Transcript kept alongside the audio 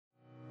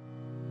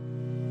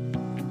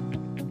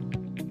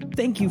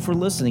Thank you for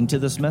listening to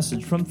this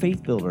message from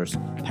Faith Builders.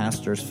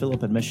 Pastors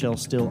Philip and Michelle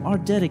Steele are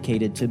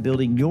dedicated to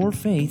building your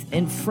faith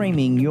and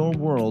framing your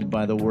world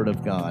by the Word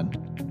of God.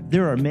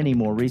 There are many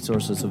more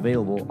resources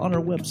available on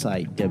our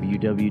website,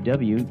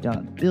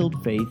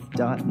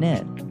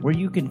 www.buildfaith.net, where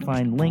you can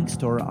find links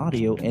to our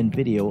audio and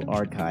video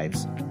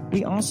archives.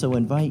 We also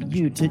invite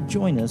you to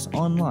join us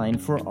online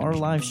for our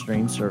live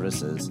stream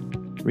services.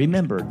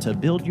 Remember to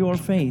build your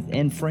faith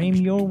and frame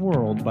your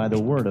world by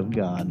the Word of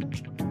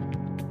God.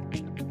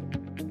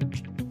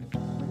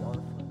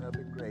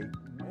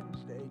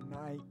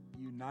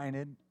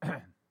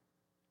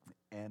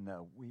 And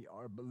we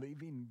are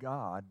believing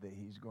God that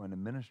He's going to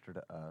minister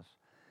to us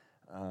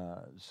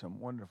some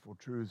wonderful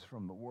truths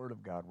from the Word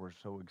of God. We're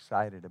so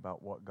excited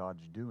about what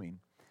God's doing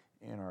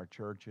in our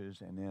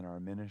churches and in our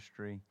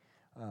ministry.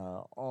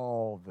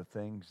 All the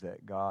things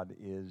that God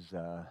is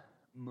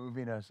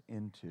moving us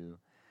into.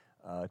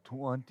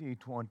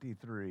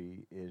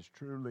 2023 is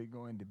truly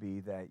going to be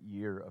that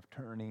year of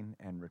turning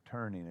and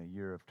returning, a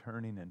year of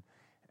turning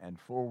and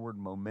forward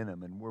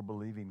momentum. And we're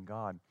believing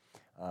God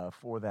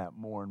for that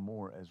more and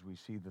more as we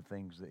see the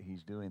things that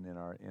He's doing in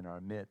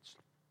our midst.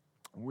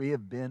 We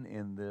have been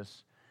in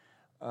this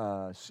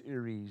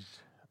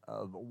series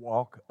of the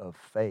walk of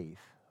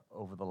faith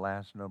over the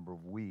last number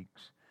of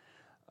weeks,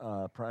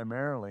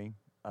 primarily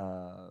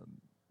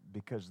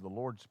because the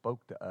Lord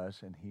spoke to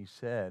us and He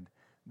said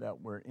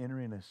that we're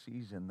entering a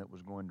season that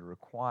was going to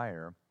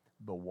require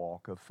the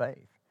walk of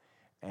faith.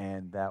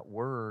 And that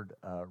word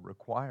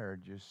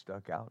required just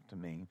stuck out to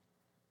me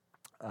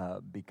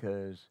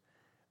because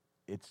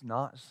it's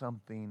not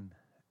something,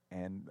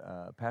 and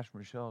Pastor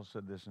Michelle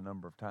said this a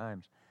number of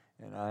times,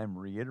 and I'm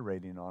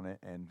reiterating on it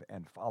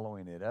and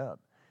following it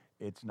up.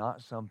 It's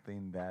not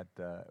something that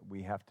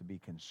we have to be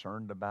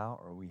concerned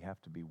about or we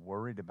have to be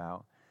worried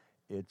about.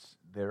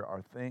 There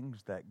are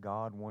things that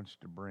God wants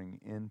to bring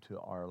into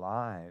our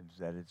lives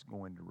that it's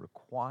going to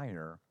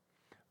require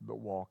the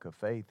walk of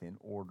faith in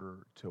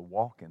order to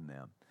walk in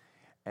them.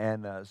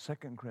 And 2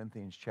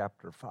 Corinthians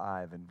chapter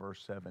 5 and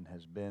verse 7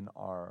 has been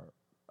our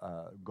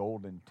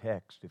golden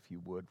text, if you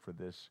would, for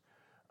this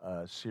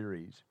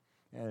series.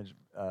 And it's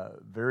a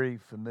very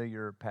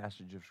familiar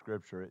passage of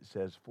Scripture. It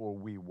says, "For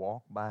we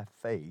walk by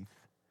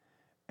faith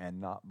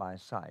and not by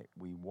sight."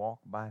 We walk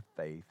by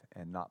faith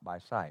and not by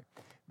sight.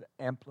 The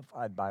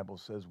Amplified Bible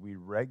says we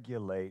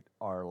regulate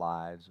our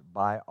lives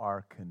by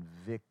our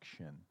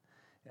conviction.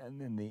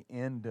 And then the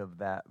end of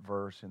that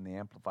verse in the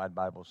Amplified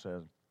Bible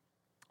says,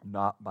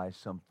 not by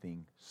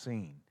something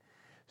seen.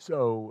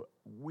 So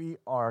we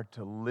are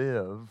to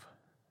live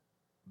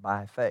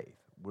by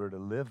faith. We're to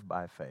live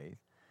by faith.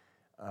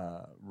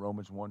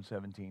 Romans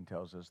 1:17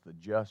 tells us the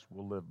just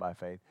will live by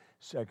faith.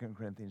 2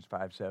 Corinthians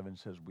 5:7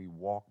 says we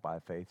walk by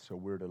faith. So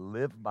we're to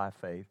live by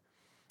faith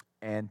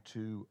and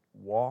to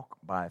walk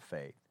by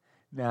faith.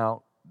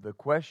 Now, the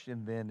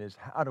question then is,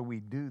 how do we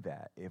do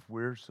that? If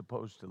we're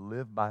supposed to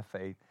live by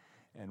faith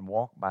and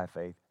walk by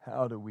faith,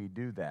 how do we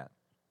do that?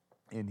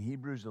 In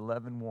Hebrews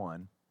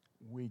 11:1,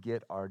 we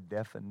get our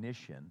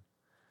definition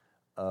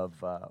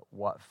of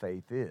what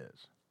faith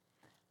is.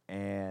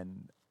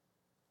 And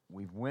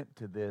we've went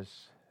to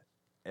this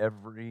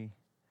every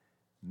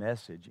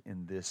message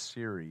in this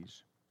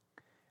series.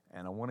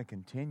 And I want to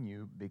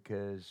continue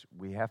because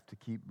we have to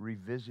keep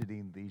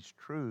revisiting these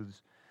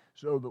truths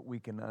so that we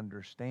can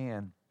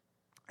understand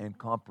and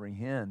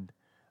comprehend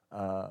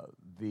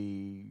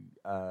the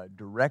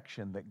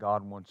direction that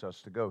God wants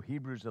us to go.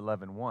 Hebrews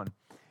 11:1,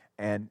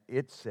 and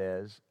it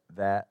says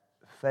that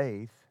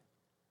faith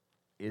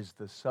is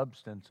the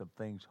substance of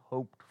things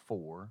hoped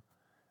for,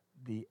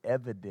 the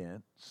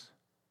evidence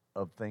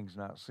of things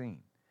not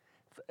seen.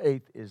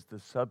 Faith is the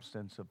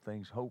substance of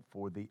things hoped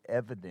for, the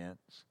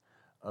evidence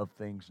of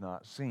things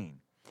not seen.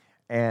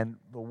 And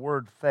the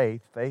word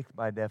faith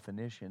by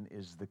definition,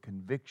 is the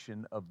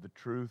conviction of the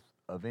truth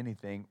of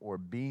anything or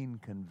being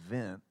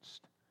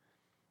convinced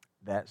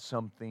that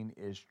something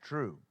is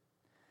true.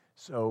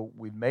 So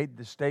we've made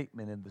the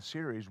statement in the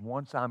series,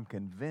 once I'm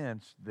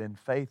convinced, then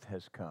faith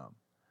has come.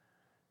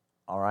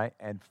 All right,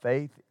 and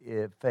faith,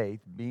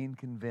 being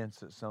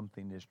convinced that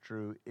something is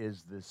true,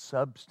 is the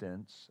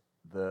substance,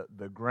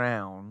 the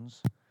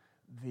grounds,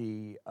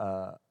 the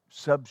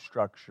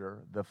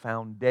substructure, the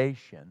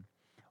foundation.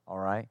 All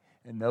right,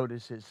 and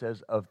notice it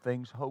says of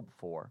things hoped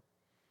for.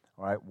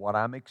 All right, what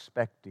I'm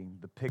expecting,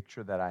 the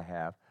picture that I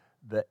have,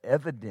 the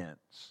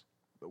evidence.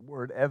 The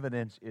word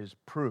evidence is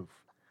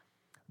proof.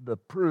 The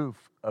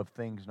proof of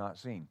things not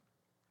seen.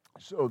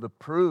 So the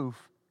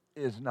proof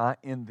is not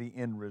in the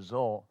end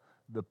result.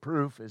 The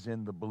proof is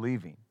in the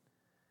believing.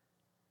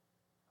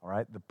 All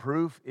right? The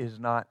proof is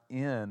not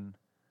in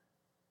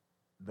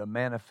the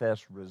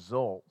manifest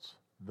results.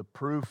 The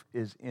proof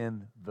is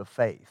in the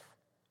faith,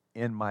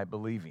 in my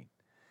believing.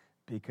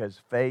 Because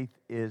faith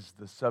is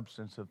the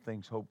substance of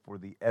things hoped for,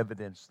 the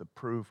evidence, the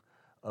proof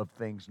of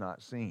things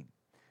not seen.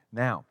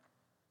 Now,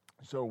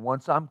 so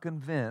once I'm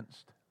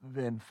convinced,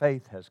 then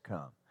faith has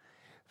come.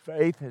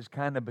 Faith has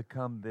kind of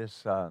become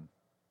this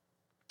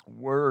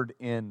word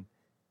in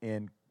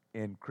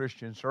in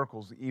Christian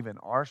circles, even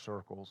our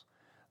circles,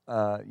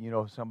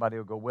 somebody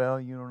will go, well,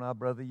 now,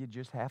 brother, you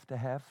just have to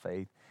have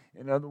faith.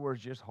 In other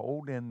words, just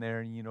hold in there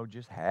and,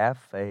 just have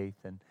faith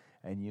and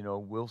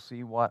we'll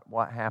see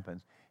what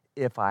happens.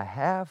 If I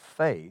have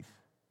faith,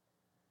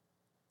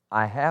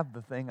 I have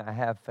the thing I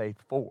have faith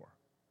for.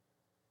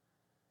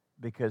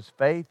 Because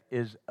faith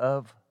is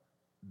of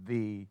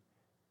the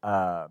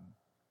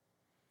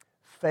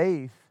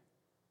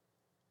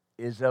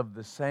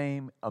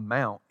same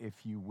amount,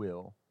 if you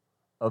will,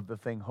 of the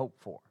thing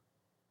hoped for.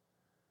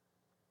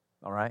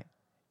 All right?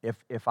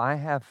 If I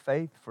have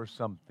faith for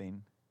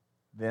something,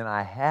 then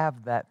I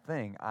have that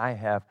thing. I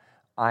have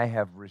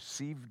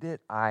received it.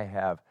 I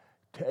have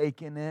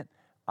taken it.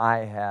 I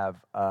have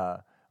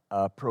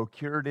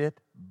procured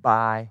it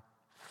by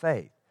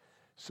faith.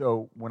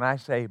 So when I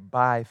say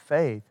by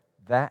faith,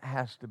 that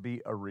has to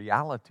be a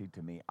reality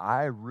to me.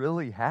 I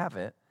really have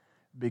it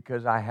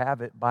because I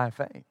have it by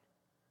faith.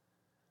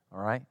 All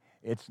right?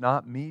 It's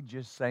not me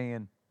just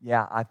saying,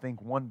 yeah, I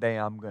think one day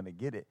I'm going to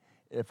get it.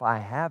 If I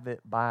have it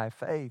by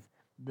faith,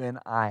 then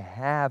I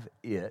have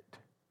it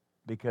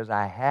because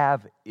I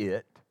have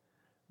it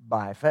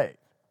by faith.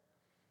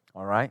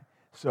 All right?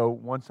 So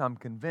once I'm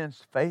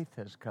convinced, faith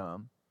has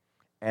come,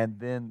 and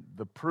then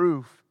the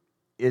proof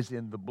is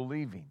in the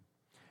believing.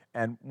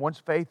 And once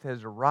faith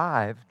has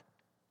arrived,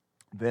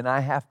 then I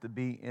have to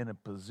be in a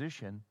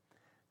position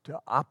to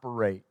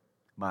operate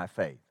my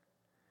faith.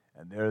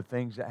 And there are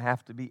things that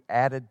have to be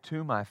added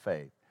to my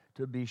faith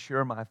to be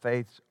sure my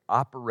faith's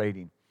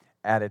operating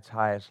at its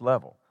highest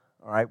level.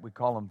 All right, we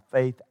call them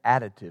faith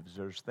additives.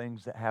 There's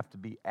things that have to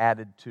be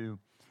added to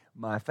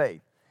my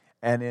faith.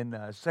 And in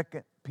 2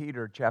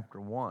 Peter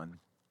chapter 1,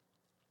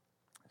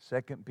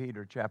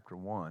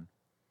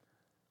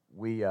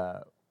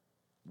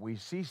 we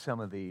see some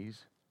of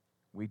these.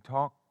 We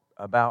talked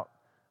about,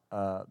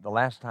 the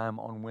last time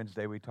on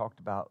Wednesday, we talked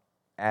about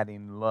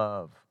adding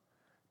love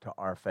to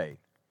our faith.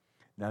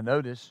 Now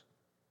notice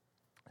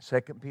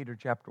 2 Peter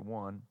chapter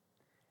 1,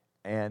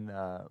 and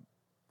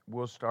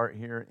we'll start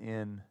here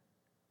in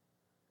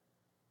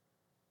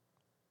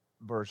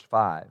verse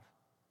 5.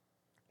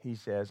 He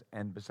says,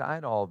 and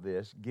beside all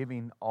this,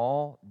 giving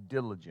all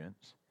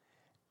diligence,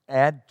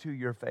 add to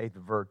your faith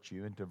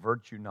virtue, and to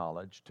virtue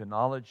knowledge, to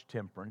knowledge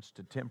temperance,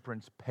 to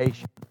temperance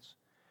patience,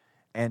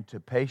 and to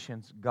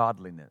patience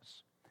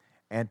godliness,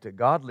 and to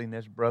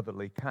godliness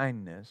brotherly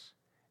kindness,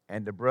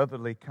 and to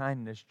brotherly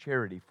kindness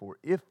charity. For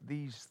if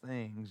these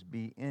things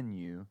be in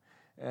you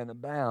and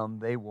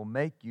abound, they will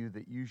make you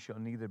that you shall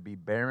neither be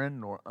barren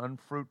nor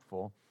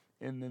unfruitful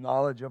in the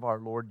knowledge of our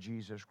Lord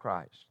Jesus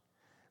Christ.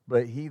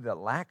 But he that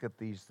lacketh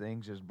these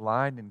things is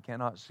blind and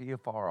cannot see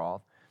afar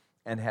off,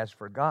 and has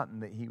forgotten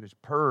that he was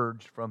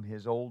purged from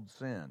his old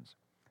sins.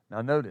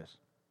 Now notice,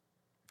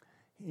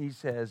 he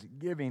says,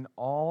 giving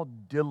all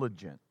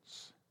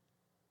diligence,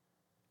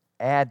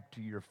 add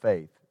to your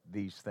faith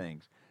these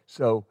things.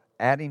 So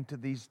adding to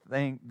these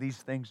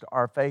things to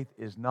our faith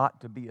is not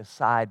to be a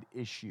side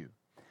issue.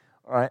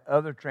 All right,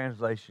 other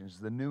translations,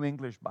 the New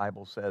English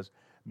Bible says,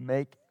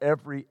 make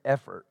every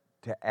effort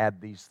to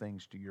add these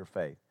things to your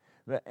faith.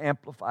 The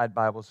Amplified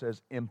Bible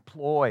says,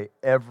 employ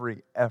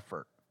every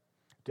effort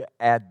to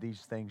add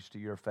these things to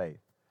your faith.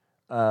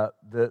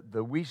 The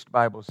Wuest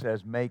Bible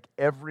says, make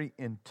every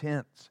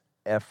intense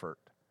effort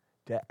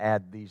to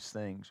add these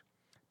things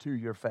to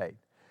your faith.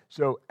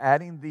 So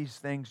adding these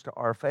things to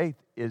our faith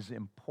is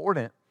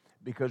important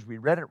because we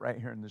read it right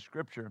here in the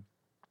Scripture.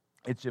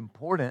 It's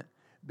important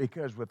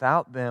because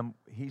without them,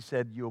 he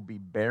said, you'll be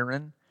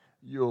barren,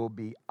 you'll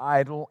be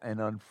idle and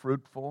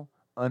unfruitful,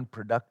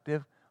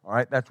 unproductive. All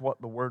right, that's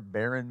what the word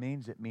barren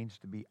means. It means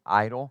to be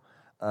idle.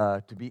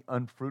 To be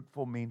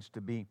unfruitful means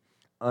to be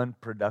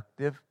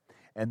unproductive.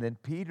 And then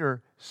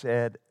Peter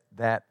said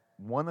that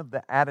one of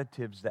the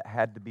additives that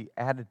had to be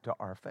added to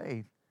our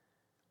faith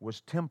was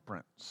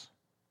temperance.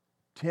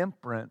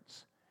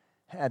 Temperance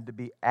had to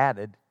be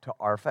added to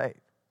our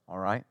faith. All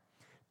right?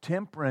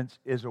 Temperance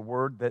is a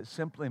word that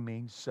simply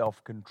means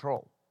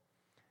self-control.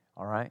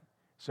 All right?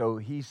 So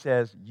he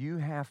says you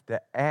have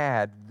to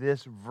add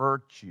this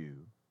virtue,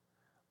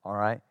 all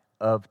right,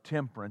 of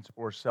temperance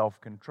or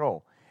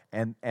self-control.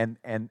 And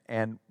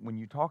when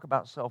you talk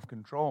about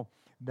self-control,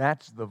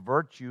 that's the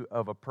virtue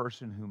of a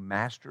person who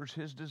masters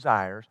his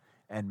desires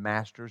and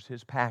masters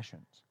his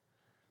passions.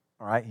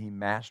 All right? He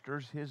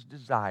masters his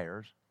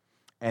desires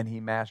and he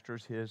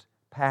masters his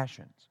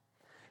passions.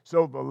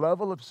 So the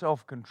level of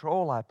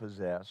self-control I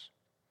possess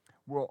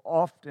will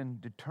often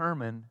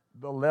determine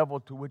the level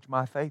to which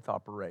my faith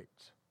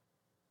operates.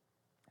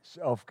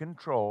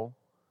 Self-control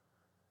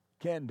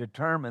can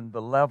determine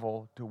the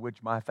level to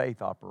which my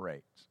faith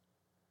operates.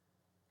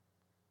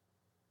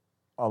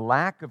 A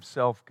lack of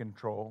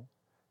self-control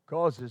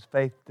causes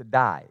faith to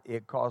die.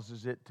 It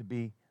causes it to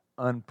be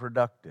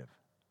unproductive.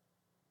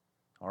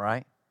 All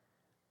right?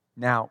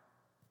 Now,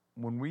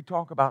 when we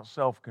talk about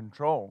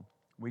self-control,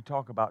 we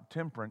talk about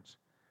temperance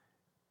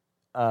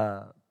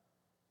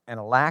and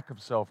a lack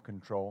of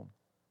self-control.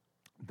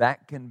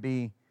 That can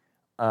be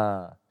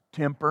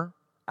temper,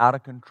 out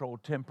of control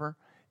temper.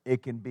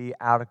 It can be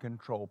out of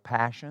control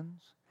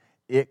passions.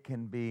 It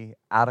can be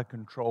out of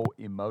control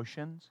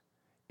emotions.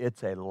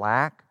 It's a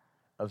lack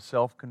of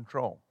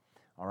self-control.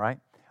 All right?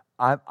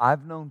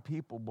 I've known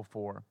people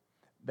before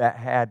that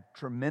had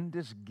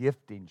tremendous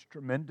giftings,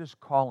 tremendous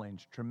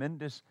callings,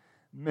 tremendous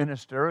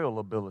ministerial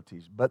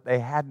abilities, but they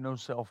had no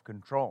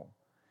self-control.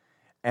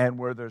 And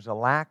where there's a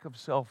lack of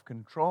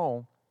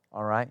self-control,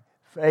 all right,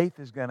 faith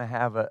is going to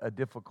have a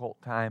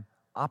difficult time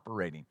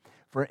operating.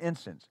 For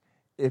instance,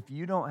 if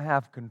you don't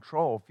have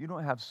control, if you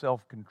don't have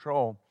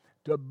self-control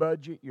to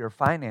budget your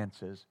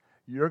finances,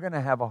 you're going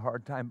to have a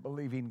hard time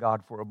believing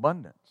God for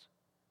abundance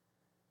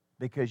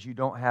because you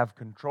don't have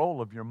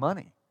control of your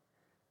money.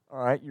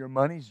 All right, your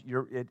money's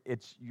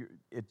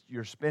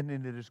you're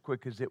spending it as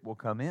quick as it will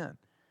come in.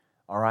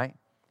 All right,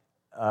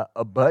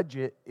 a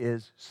budget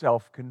is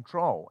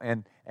self-control,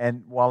 and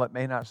while it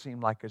may not seem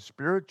like a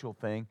spiritual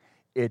thing,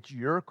 it's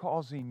you're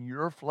causing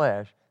your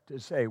flesh to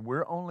say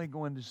we're only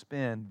going to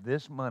spend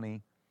this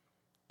money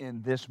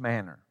in this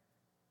manner.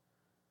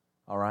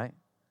 All right,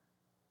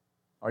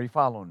 are you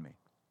following me?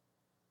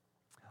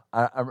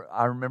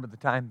 I remember the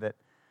time that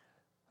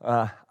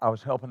I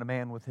was helping a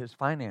man with his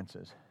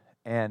finances,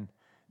 and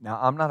now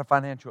I'm not a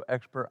financial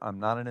expert. I'm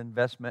not an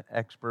investment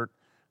expert.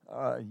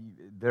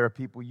 There are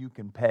people you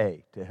can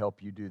pay to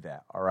help you do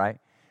that, all right?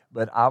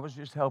 But I was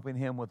just helping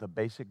him with a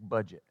basic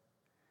budget.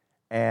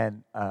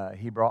 And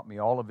he brought me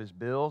all of his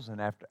bills,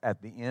 and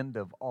at the end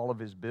of all of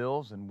his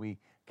bills, and we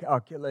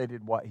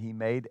calculated what he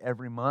made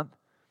every month,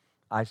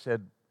 I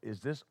said, is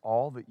this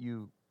all that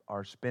you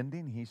are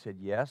spending? He said,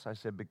 yes. I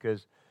said,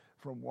 because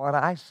from what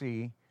I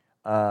see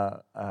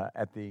at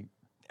the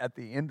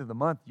end of the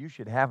month, you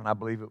should have, and I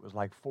believe it was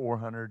like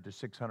 $400 to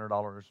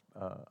 $600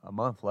 a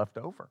month left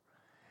over.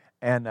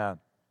 And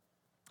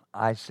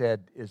I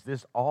said, is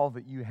this all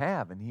that you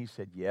have? And he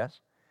said, yes.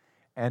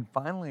 And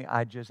finally,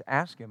 I just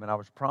asked him, and I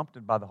was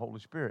prompted by the Holy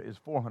Spirit. It's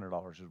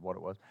 $400 is what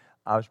it was.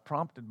 I was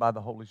prompted by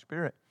the Holy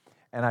Spirit.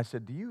 And I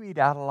said, do you eat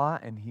out a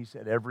lot? And he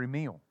said, every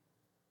meal.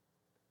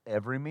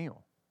 Every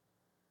meal.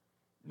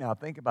 Now,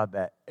 think about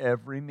that.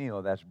 Every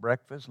meal. That's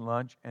breakfast,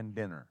 lunch, and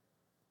dinner.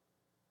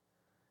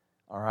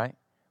 All right?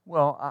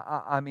 Well,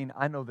 I mean,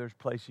 I know there's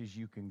places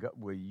you can go.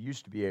 Well, you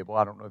used to be able.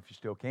 I don't know if you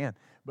still can.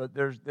 But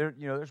there's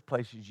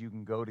places you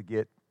can go to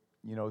get,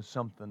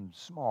 something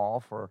small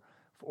for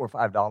 $4 or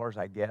 $5,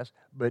 I guess.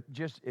 But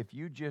if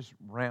you just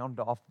round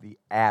off the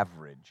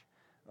average,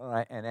 all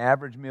right, an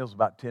average meal is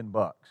about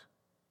 $10.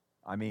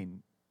 I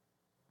mean,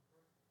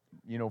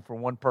 for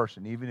one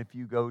person, even if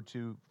you go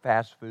to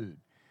fast food,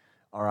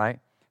 all right.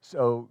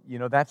 So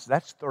that's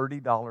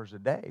 $30 a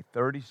day,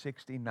 30,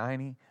 60,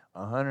 90,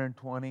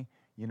 120.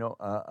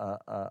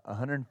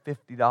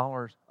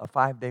 $150 a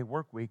 5-day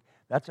work week.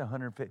 That's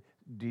 $150.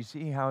 Do you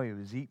see how he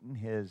was eating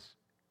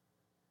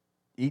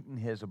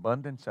his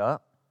abundance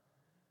up?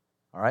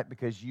 All right,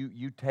 because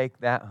you take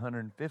that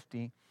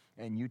 150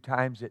 and you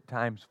times it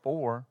times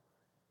 4.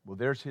 Well,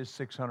 there's his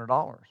 $600.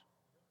 All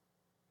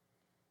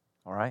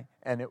right,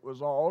 and it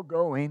was all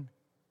going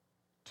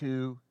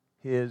to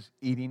his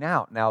eating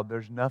out. Now,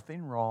 there's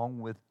nothing wrong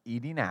with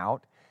eating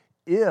out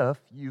if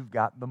you've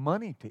got the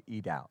money to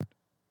eat out.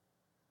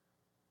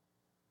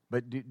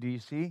 But do you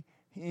see?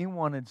 He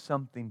wanted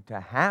something to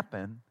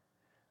happen,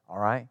 all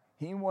right?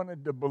 He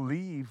wanted to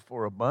believe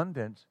for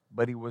abundance,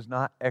 but he was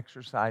not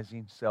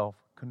exercising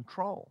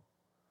self-control.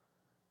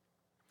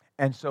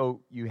 And so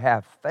you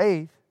have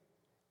faith.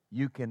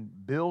 You can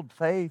build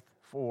faith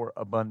for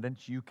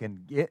abundance. You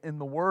can get in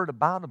the Word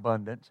about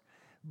abundance.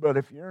 But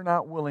if you're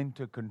not willing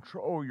to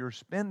control your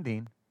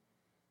spending,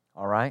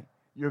 all right,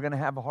 you're going to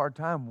have a hard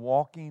time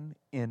walking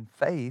in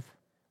faith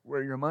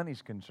where your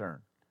money's concerned.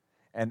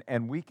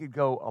 And we could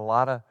go a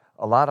lot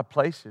of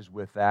places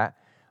with that.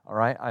 All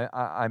right.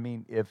 I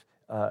mean, if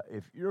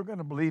you're going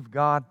to believe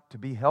God to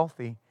be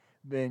healthy,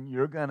 then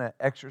you're going to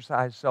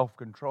exercise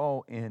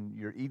self-control in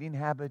your eating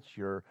habits,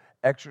 your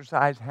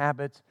exercise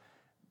habits.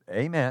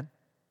 Amen.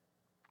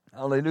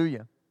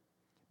 Hallelujah.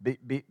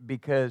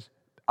 Because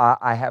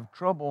I have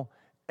trouble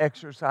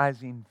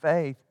exercising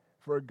faith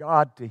for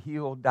God to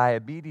heal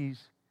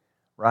diabetes,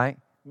 right?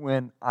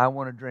 When I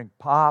want to drink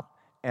pop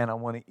and I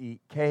want to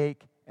eat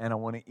cake and I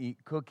want to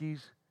eat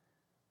cookies.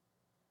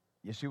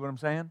 You see what I'm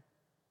saying?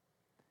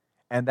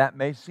 And that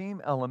may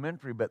seem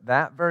elementary, but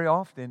that very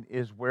often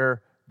is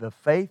where the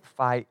faith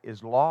fight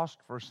is lost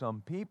for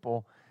some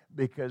people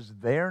because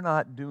they're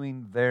not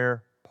doing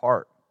their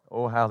part.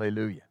 Oh,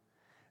 hallelujah.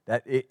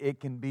 That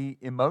it can be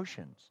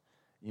emotions.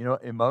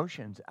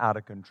 Emotions out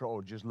of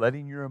control. Just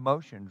letting your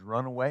emotions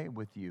run away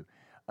with you.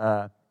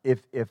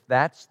 If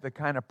that's the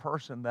kind of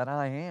person that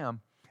I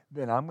am,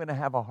 then I'm going to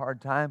have a hard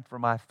time for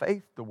my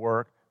faith to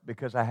work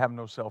because I have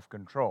no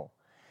self-control.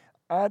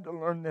 I had to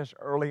learn this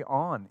early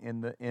on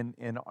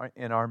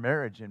in our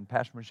marriage, in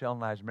Pastor Michelle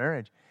and I's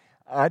marriage.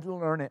 I had to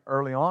learn it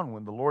early on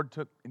when the Lord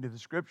took into the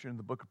Scripture in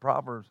the book of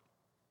Proverbs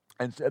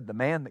and said, the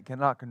man that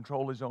cannot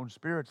control his own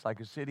spirit's like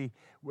a city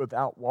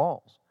without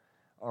walls.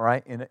 All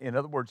right? In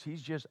other words,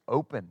 he's just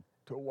open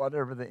to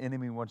whatever the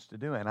enemy wants to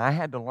do. And I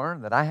had to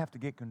learn that I have to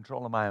get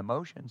control of my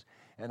emotions,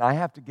 and I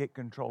have to get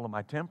control of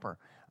my temper.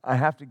 I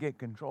have to get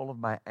control of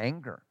my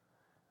anger,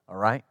 all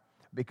right?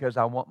 Because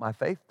I want my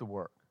faith to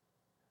work.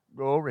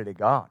 Glory to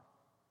God.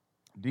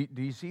 Do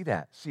you see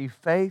that? See,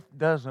 faith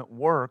doesn't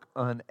work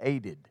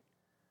unaided.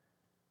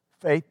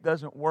 Faith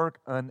doesn't work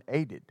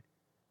unaided.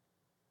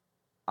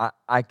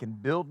 I can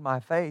build my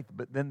faith,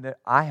 but then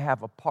I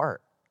have a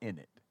part in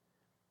it.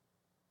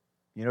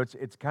 You know,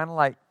 it's kind of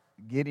like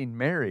getting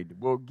married.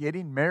 Well,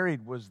 getting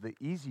married was the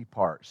easy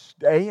part.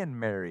 Staying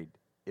married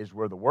is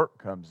where the work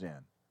comes in.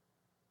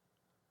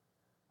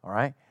 All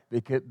right?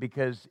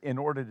 Because in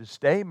order to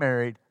stay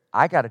married,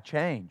 I got to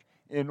change.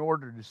 In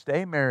order to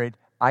stay married,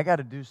 I got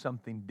to do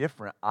something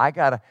different. I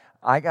got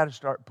to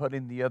start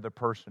putting the other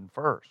person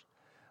first.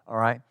 All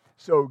right?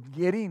 So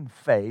getting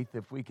faith,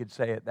 if we could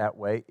say it that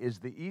way, is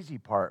the easy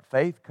part.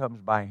 Faith comes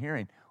by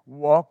hearing.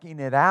 Walking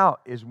it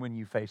out is when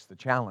you face the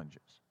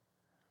challenges.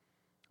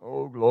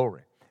 Oh,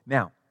 glory.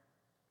 Now,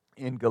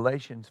 in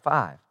Galatians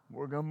 5,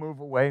 we're going to move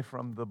away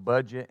from the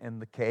budget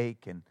and the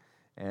cake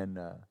and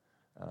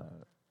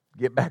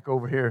get back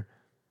over here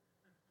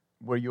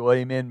where you'll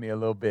amen me a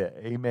little bit.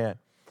 Amen.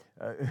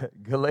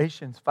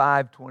 Galatians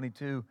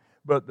 5:22,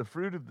 but the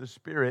fruit of the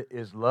Spirit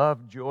is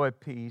love, joy,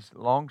 peace,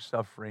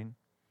 long-suffering,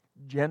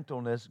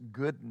 gentleness,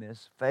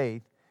 goodness,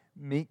 faith,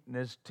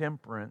 meekness,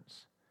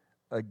 temperance.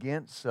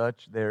 Against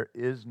such there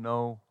is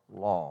no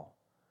law.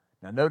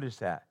 Now notice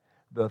that.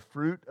 The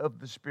fruit of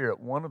the Spirit,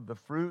 one of the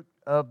fruit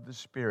of the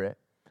Spirit,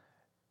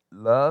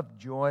 love,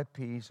 joy,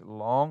 peace,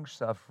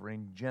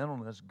 long-suffering,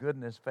 gentleness,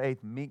 goodness, faith,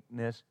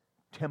 meekness,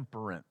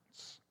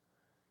 temperance.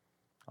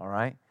 All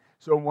right?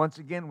 So once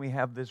again, we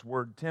have this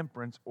word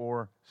temperance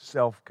or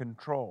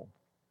self-control.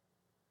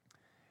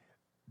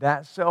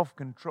 That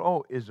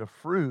self-control is a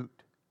fruit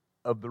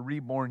of the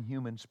reborn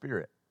human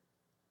spirit.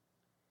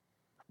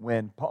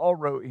 When Paul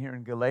wrote here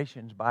in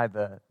Galatians by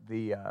the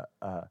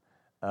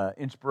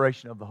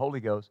inspiration of the Holy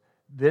Ghost,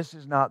 this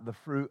is not the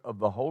fruit of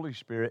the Holy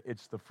Spirit,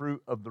 it's the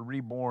fruit of the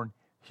reborn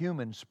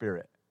human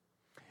spirit.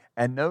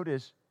 And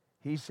notice,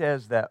 he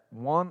says that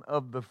one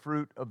of the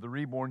fruit of the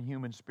reborn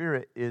human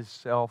spirit is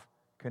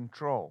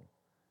self-control.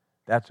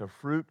 That's a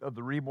fruit of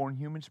the reborn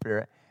human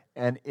spirit,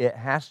 and it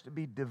has to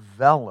be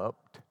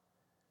developed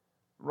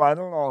right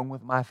along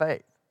with my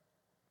faith.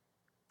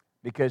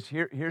 Because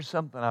here's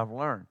something I've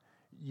learned.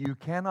 You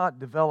cannot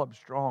develop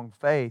strong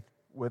faith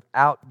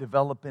without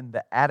developing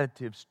the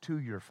additives to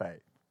your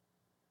faith.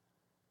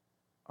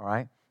 All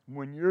right?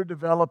 When you're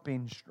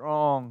developing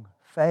strong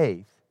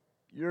faith,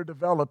 you're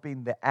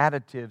developing the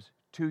additives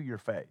to your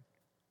faith.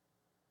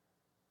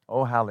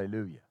 Oh,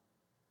 hallelujah.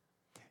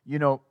 You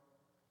know,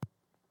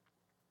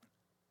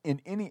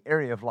 in any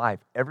area of life,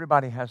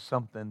 everybody has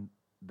something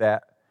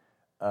that,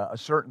 a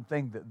certain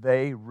thing that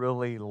they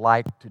really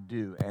like to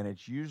do, and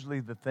it's usually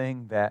the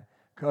thing that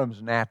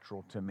comes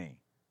natural to me.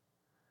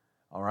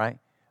 All right?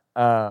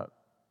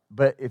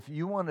 But if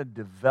you want to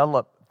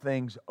develop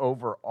things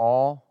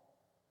overall,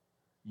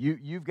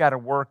 you've got to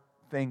work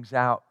things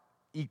out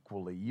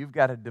equally. You've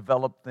got to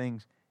develop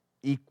things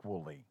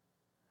equally.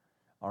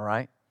 All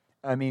right?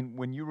 I mean,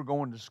 when you were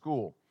going to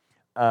school,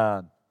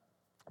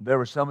 there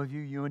were some of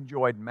you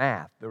enjoyed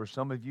math. There were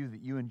some of you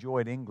that you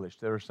enjoyed English.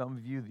 There were some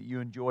of you that you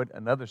enjoyed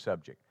another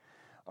subject.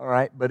 All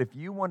right? But if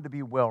you wanted to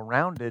be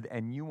well-rounded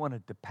and you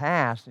wanted to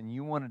pass and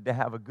you wanted to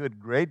have a good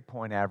grade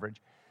point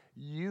average,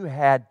 you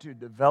had to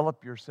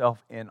develop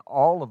yourself in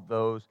all of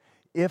those,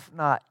 if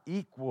not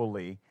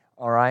equally,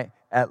 all right,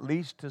 at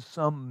least to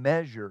some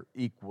measure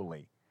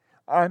equally.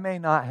 I may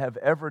not have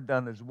ever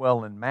done as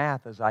well in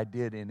math as I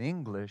did in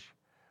English,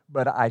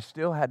 but I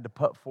still had to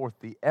put forth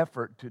the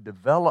effort to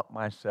develop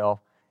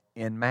myself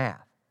in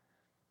math.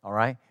 All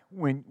right?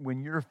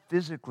 When you're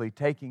physically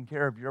taking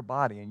care of your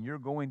body and you're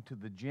going to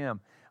the gym,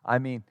 I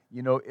mean,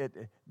 you know,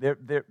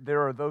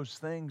 there are those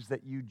things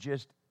that you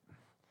just,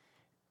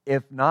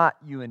 if not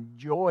you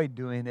enjoy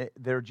doing it,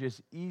 they're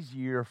just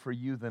easier for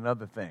you than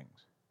other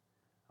things.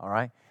 All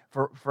right?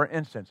 For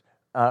instance,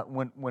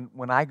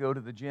 when I go to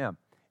the gym,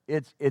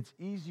 it's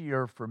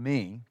easier for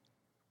me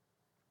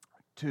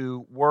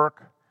to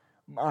work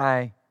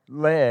my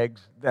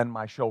legs than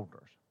my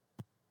shoulders.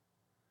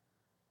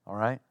 All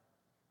right?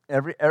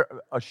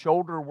 A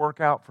shoulder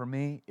workout for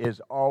me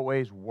is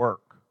always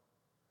work.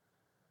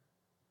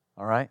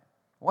 All right?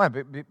 Why?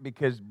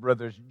 Because,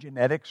 brothers,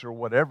 genetics or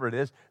whatever it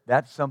is,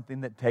 that's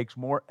something that takes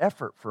more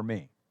effort for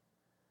me.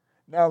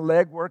 Now,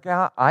 leg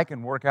workout, I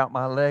can work out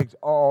my legs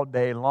all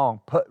day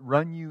long.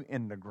 Run you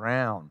in the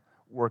ground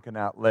working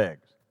out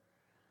legs.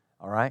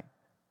 All right?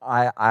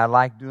 I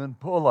like doing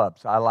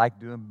pull-ups. I like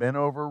doing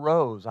bent-over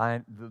rows.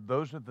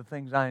 Those are the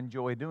things I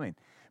enjoy doing.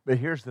 But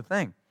here's the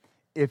thing.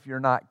 If you're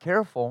not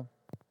careful,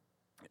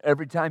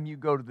 every time you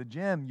go to the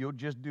gym, you'll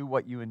just do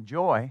what you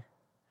enjoy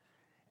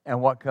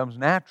and what comes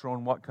natural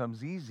and what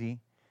comes easy,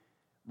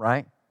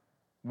 right?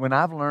 When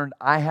I've learned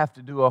I have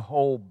to do a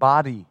whole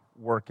body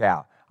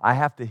workout. I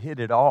have to hit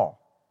it all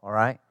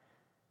right?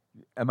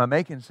 Am I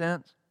making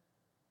sense?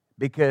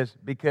 Because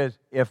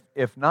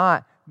if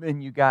not,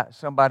 then you got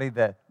somebody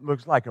that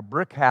looks like a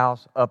brick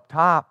house up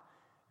top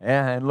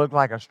and look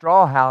like a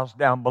straw house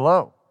down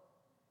below.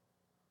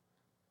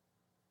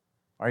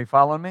 Are you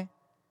following me?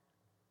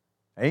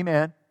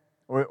 Amen.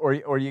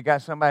 Or you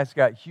got somebody that's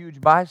got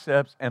huge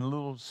biceps and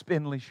little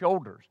spindly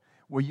shoulders.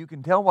 Well, you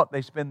can tell what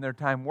they spend their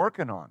time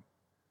working on.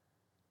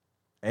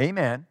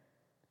 Amen.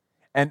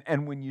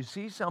 And when you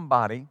see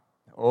somebody,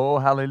 oh,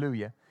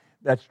 hallelujah,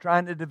 that's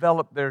trying to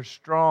develop their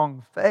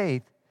strong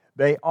faith,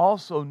 they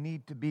also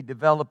need to be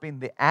developing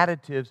the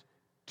additives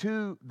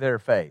to their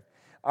faith.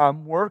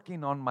 I'm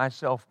working on my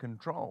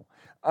self-control.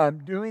 I'm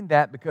doing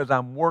that because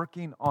I'm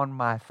working on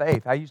my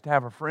faith. I used to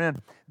have a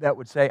friend that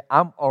would say,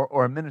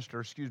 or a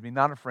minister,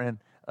 not a friend,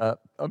 a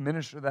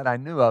minister that I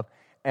knew of,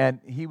 and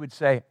he would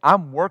say,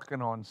 I'm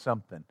working on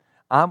something.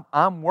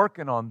 I'm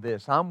working on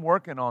this. I'm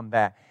working on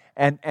that.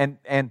 And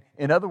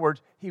in other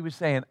words, he was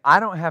saying, I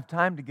don't have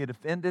time to get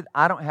offended.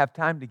 I don't have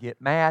time to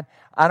get mad.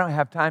 I don't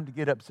have time to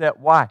get upset.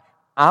 Why?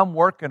 I'm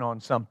working on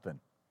something.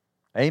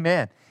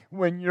 Amen.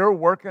 When you're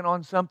working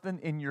on something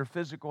in your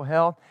physical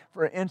health,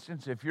 for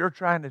instance, if you're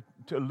trying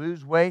to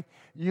lose weight,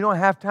 you don't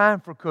have time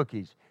for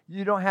cookies.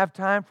 You don't have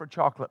time for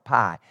chocolate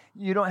pie.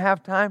 You don't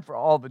have time for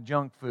all the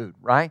junk food,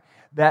 right?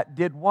 That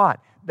did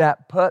what?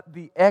 That put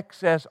the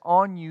excess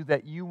on you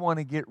that you want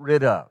to get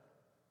rid of.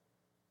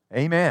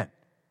 Amen.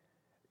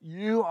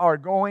 You are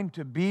going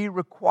to be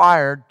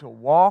required to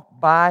walk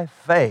by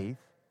faith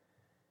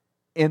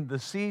in the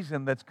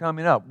season that's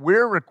coming up.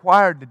 We're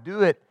required to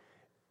do it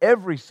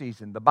every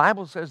season. The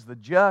Bible says the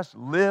just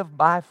live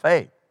by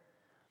faith.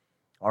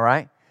 All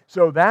right?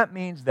 So that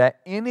means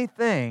that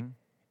anything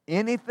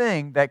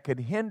that could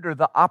hinder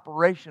the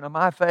operation of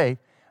my faith,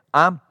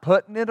 I'm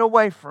putting it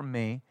away from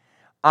me.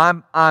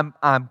 I'm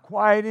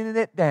quieting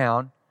it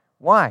down.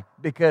 Why?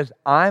 Because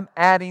I'm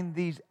adding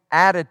these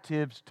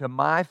additives to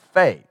my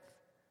faith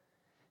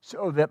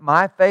so that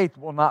my faith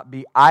will not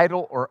be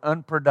idle or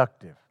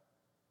unproductive.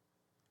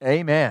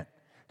 Amen.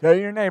 Tell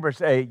your neighbor,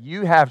 say,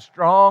 you have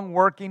strong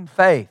working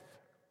faith.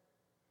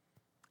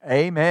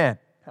 Amen.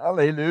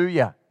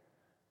 Hallelujah.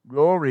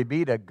 Glory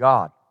be to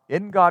God.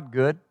 Isn't God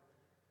good?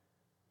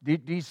 Do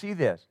you see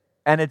this?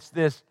 And it's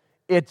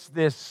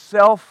this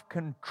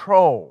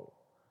self-control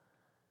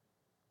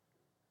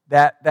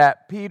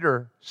that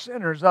Peter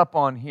centers up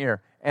on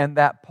here and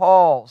that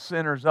Paul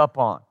centers up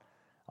on.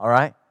 All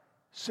right?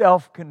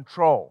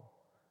 Self-control.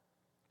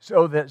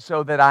 So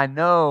that I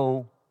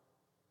know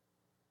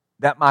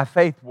that my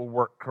faith will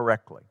work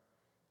correctly.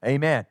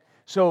 Amen.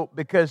 So,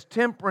 because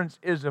temperance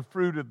is a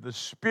fruit of the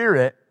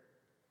Spirit,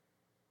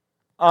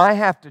 I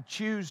have to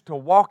choose to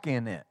walk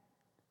in it.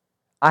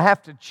 I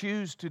have to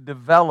choose to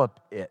develop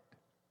it.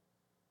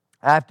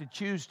 I have to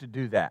choose to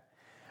do that.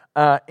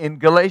 In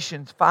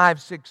Galatians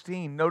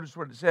 5:16, notice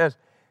what it says.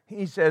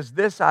 He says,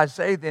 this I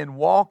say then,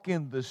 walk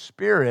in the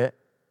Spirit,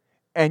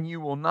 and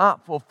you will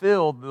not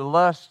fulfill the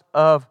lust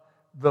of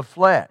the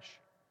flesh.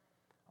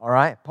 All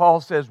right?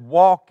 Paul says,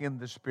 walk in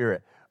the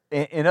Spirit.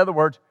 In other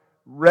words,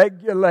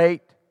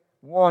 regulate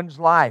one's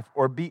life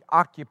or be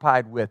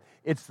occupied with.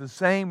 It's the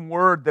same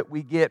word that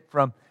we get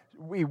from,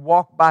 we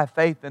walk by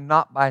faith and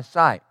not by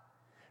sight.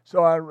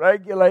 So I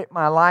regulate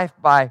my life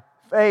by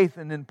faith.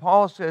 And then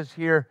Paul says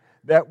here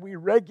that we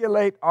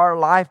regulate our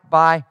life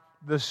by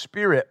the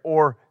Spirit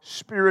or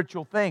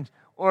spiritual things.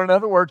 Or in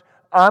other words,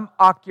 I'm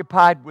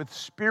occupied with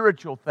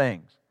spiritual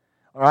things.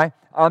 All right?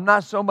 I'm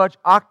not so much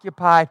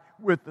occupied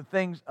with the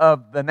things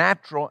of the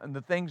natural and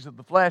the things of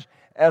the flesh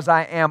as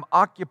I am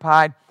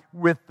occupied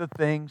with the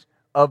things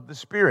of the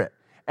Spirit.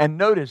 And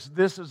notice,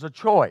 this is a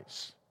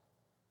choice.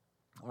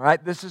 All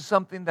right? This is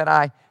something that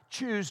I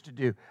choose to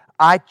do.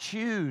 I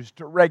choose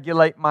to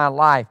regulate my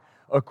life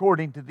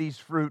according to these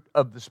fruit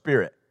of the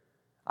Spirit.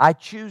 I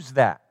choose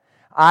that.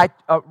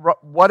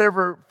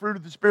 Whatever fruit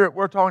of the Spirit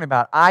we're talking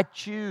about, I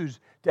choose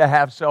to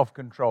have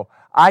self-control.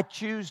 I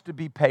choose to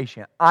be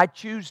patient. I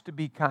choose to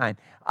be kind.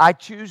 I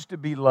choose to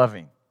be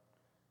loving.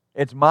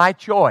 It's my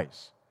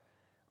choice.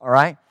 All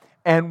right?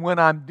 And when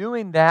I'm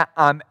doing that,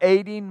 I'm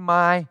aiding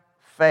my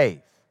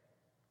faith.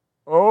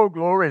 Oh,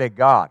 glory to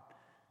God.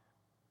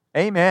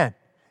 Amen.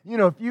 You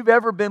know, if you've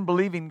ever been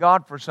believing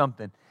God for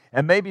something,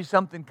 and maybe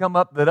something come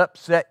up that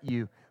upset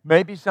you,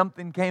 maybe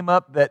something came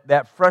up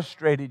that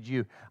frustrated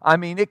you. I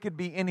mean, it could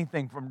be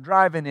anything from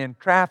driving in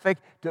traffic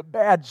to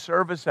bad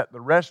service at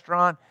the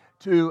restaurant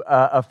to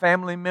a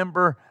family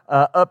member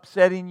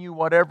upsetting you,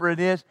 whatever it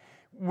is.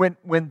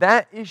 When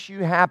that issue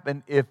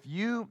happened, if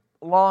you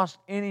lost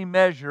any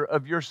measure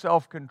of your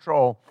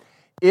self-control,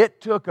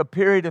 it took a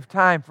period of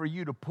time for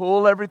you to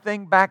pull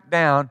everything back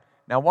down.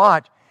 Now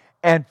watch.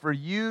 And for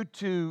you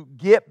to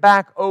get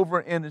back over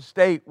in a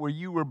state where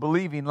you were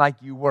believing like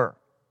you were.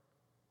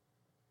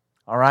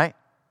 All right?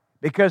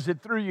 Because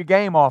it threw your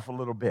game off a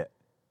little bit.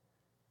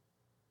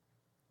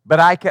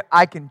 But I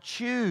can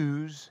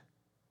choose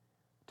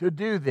to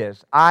do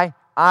this. I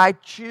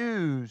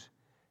choose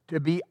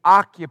to be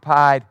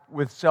occupied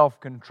with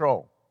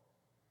self-control.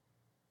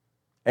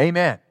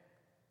 Amen.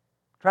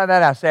 Try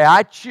that out. Say,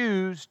 I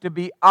choose to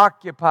be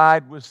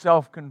occupied with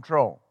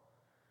self-control.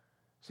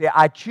 See,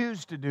 I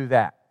choose to do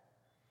that.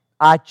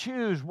 I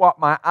choose what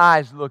my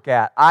eyes look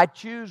at. I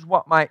choose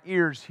what my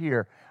ears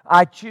hear.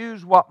 I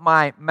choose what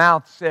my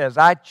mouth says.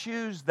 I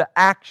choose the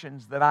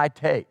actions that I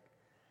take.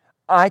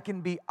 I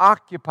can be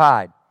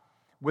occupied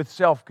with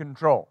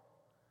self-control.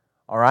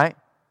 All right?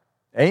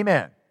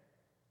 Amen.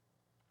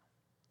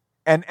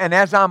 And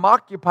as I'm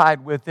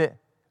occupied with it,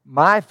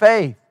 my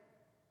faith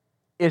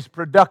is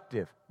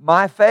productive.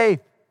 My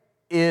faith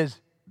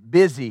is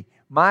busy.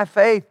 My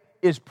faith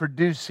is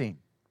producing.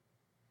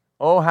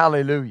 Oh,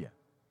 hallelujah.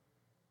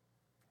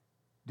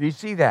 Do you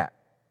see that?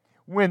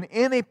 When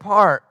any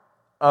part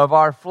of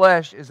our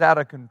flesh is out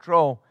of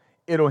control,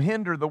 it'll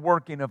hinder the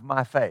working of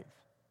my faith.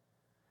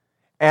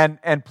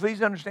 And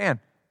please understand,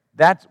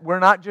 we're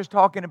not just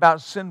talking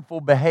about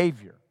sinful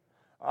behavior.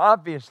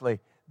 Obviously,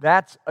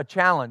 that's a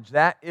challenge.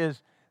 That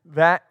is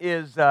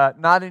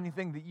not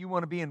anything that you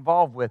want to be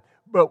involved with.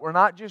 But we're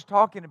not just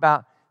talking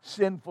about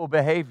sinful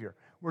behavior.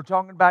 We're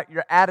talking about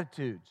your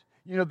attitudes.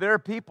 You know, there are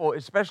people,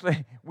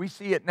 especially we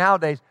see it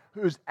nowadays,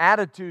 whose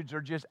attitudes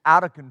are just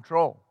out of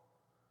control.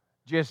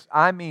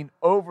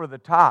 Over the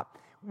top.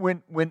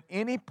 When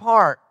any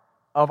part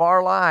of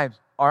our lives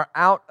are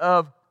out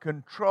of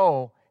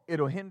control,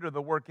 it'll hinder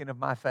the working of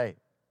my faith.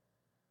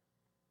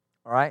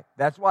 All right?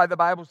 That's why the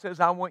Bible says,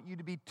 I want you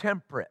to be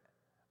temperate.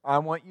 I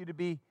want you to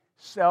be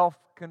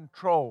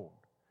self-controlled.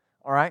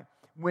 All right?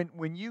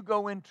 When you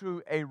go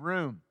into a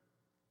room,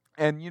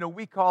 and, you know,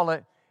 we call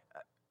it,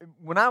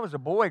 when I was a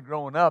boy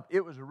growing up,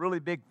 it was a really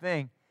big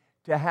thing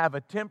to have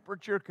a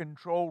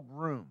temperature-controlled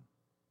room.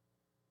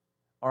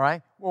 All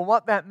right? Well,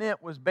 what that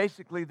meant was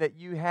basically that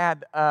you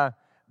had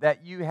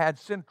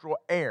central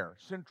air,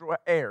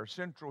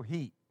 central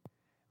heat.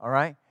 All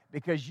right?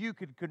 Because you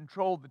could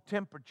control the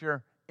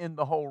temperature in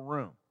the whole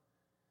room.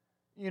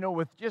 You know,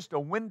 with just a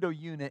window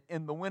unit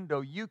in the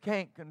window, you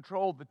can't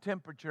control the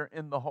temperature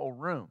in the whole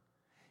room.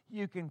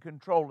 You can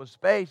control the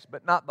space,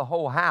 but not the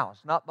whole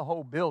house, not the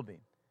whole building.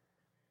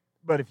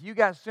 But if you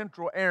got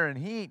central air and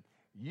heat,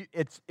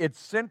 it's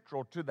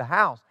central to the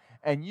house,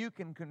 and you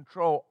can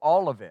control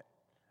all of it.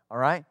 All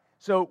right?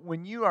 So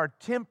when you are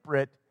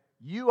temperate,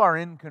 you are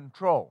in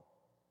control.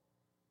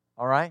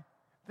 All right?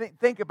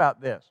 Think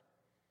about this.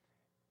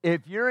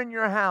 If you're in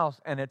your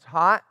house and it's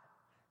hot,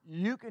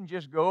 you can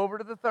just go over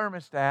to the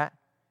thermostat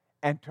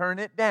and turn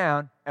it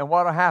down, and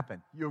what will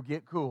happen? You'll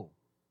get cool.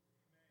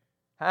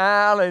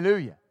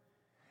 Hallelujah.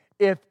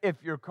 If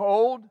you're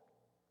cold,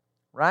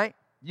 right,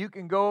 you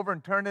can go over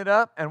and turn it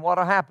up, and what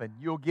will happen?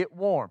 You'll get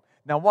warm.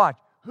 Now watch.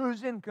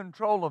 Who's in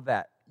control of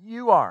that?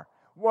 You are.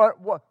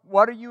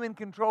 What are you in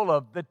control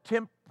of? The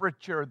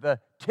temperature, the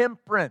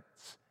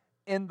temperance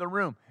in the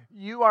room.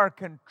 You are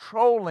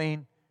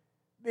controlling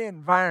the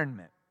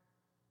environment.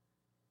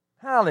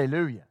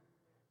 Hallelujah.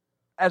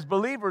 As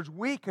believers,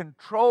 we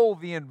control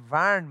the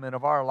environment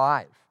of our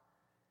life.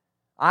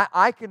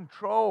 I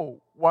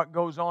control what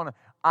goes on.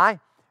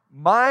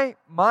 My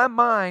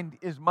mind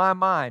is my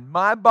mind.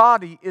 My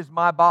body is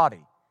my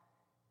body.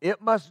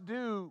 It must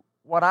do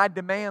what I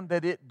demand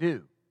that it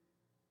do.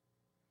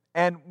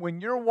 And when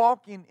you're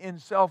walking in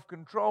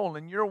self-control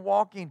and you're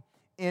walking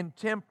in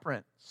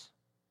temperance,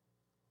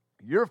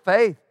 your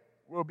faith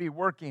will be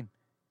working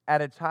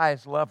at its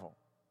highest level.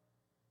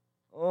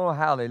 Oh,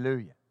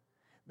 hallelujah.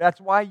 That's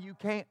why you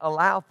can't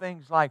allow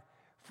things like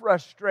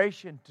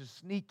frustration to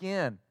sneak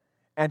in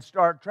and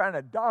start trying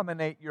to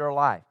dominate your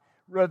life.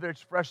 Whether it's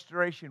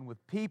frustration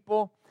with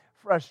people,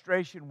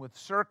 frustration with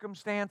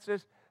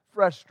circumstances,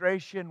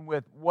 frustration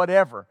with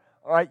whatever.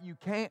 All right, you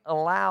can't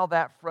allow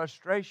that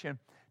frustration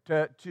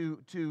to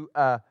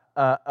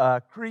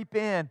creep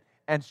in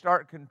and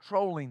start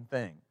controlling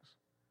things.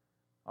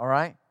 All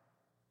right?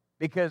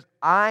 Because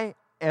I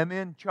am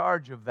in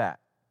charge of that.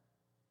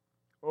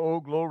 Oh,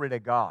 glory to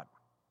God.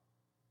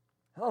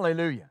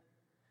 Hallelujah.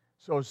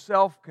 So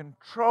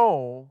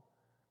self-control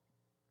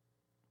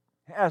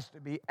has to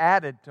be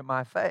added to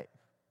my faith.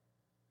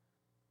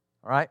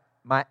 All right?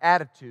 My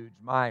attitudes,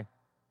 my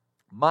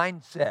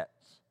mindsets,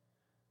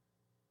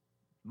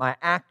 my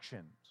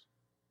actions.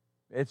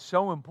 It's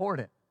so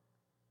important.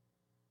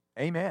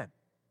 Amen.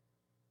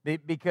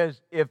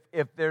 Because if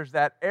there's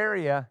that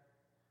area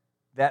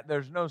that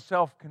there's no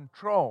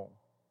self-control,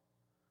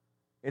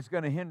 it's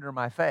going to hinder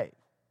my faith.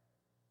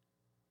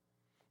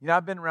 You know,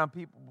 I've been around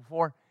people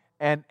before,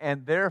 and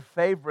their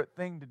favorite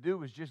thing to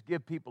do is just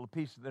give people a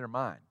piece of their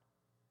mind.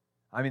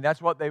 I mean,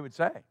 that's what they would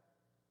say.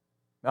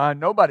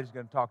 Nobody's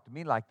going to talk to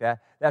me like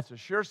that. That's a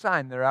sure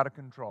sign they're out of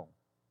control.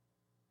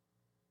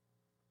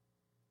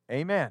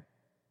 Amen.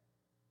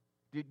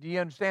 Do you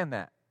understand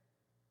that?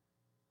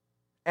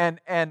 And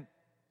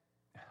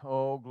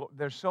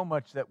there's so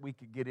much that we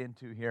could get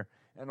into here.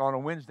 And on a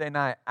Wednesday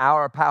night,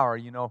 hour of power,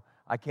 you know,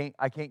 I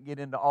can't get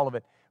into all of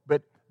it.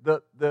 But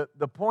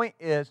the point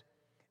is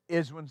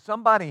when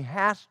somebody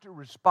has to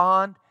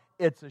respond,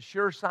 it's a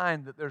sure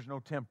sign that there's no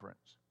temperance.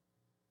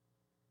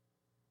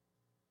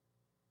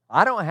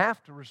 I don't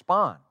have to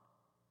respond.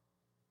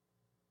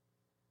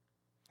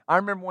 I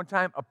remember one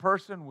time a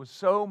person was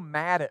so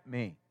mad at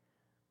me,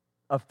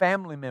 a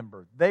family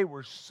member. They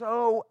were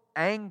so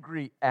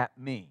angry at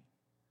me.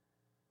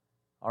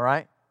 All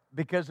right?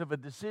 because of a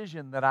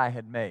decision that I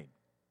had made.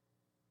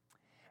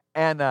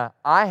 And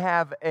I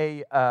have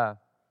a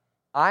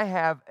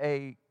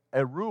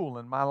rule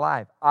in my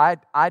life.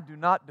 I do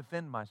not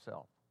defend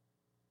myself.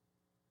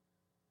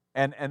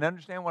 And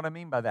understand what I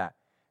mean by that.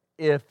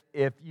 If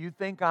you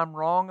think I'm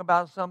wrong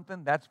about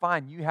something, that's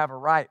fine. You have a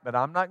right, but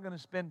I'm not going to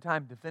spend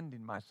time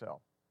defending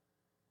myself.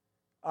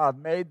 I've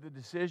made the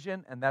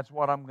decision, and that's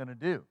what I'm going to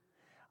do.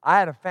 I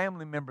had a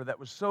family member that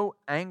was so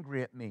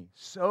angry at me,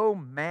 so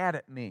mad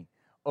at me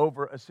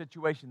over a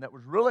situation that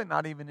was really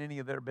not even any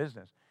of their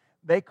business.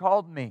 They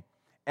called me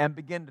and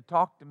began to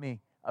talk to me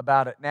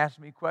about it and asked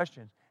me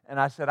questions. And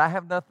I said, I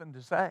have nothing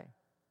to say.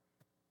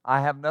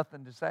 I have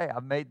nothing to say.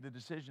 I've made the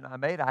decision I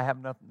made. I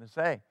have nothing to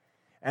say.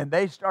 And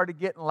they started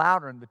getting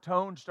louder, and the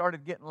tone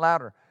started getting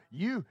louder.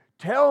 You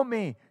tell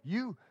me.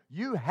 You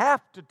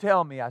have to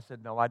tell me. I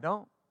said, no, I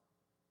don't.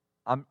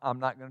 I'm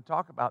not going to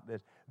talk about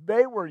this.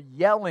 They were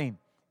yelling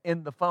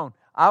in the phone.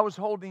 I was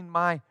holding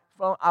my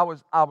phone. I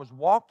was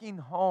walking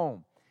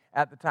home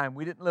at the time.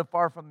 We didn't live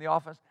far from the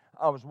office.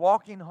 I was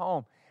walking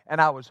home, and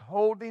I was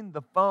holding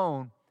the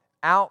phone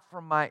out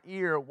from my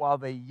ear while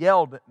they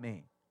yelled at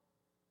me.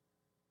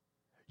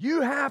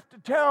 You have to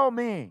tell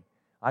me.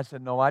 I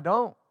said, no, I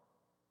don't.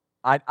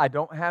 I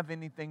don't have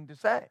anything to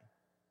say.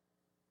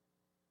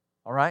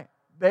 All right?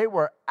 They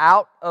were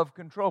out of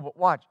control. But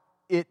watch,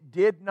 it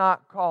did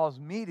not cause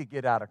me to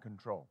get out of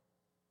control.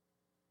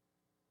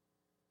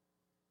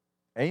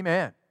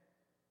 Amen.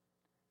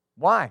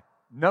 Why?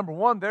 Number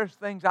one, there's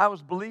things I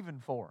was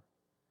believing for.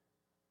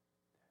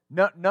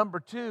 Number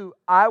two,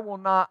 I will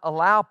not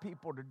allow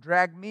people to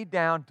drag me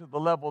down to the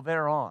level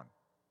they're on.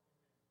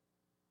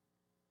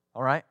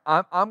 All right?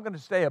 I'm going to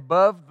stay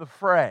above the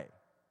fray,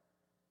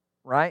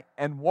 right?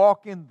 And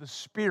walk in the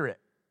Spirit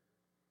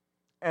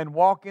and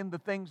walk in the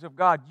things of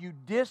God. You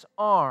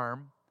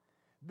disarm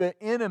the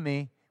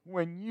enemy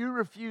when you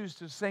refuse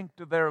to sink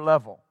to their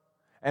level.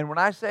 And when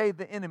I say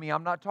the enemy,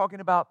 I'm not talking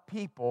about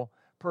people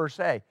per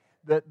se,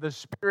 the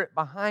spirit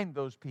behind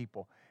those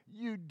people.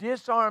 You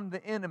disarm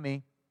the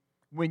enemy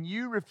when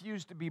you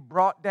refuse to be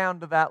brought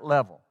down to that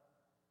level.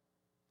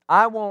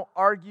 I won't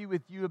argue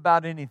with you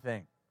about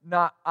anything.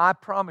 I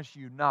promise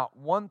you, not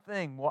one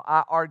thing will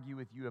I argue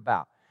with you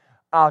about.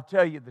 I'll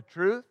tell you the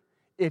truth.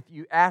 If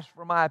you ask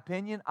for my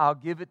opinion, I'll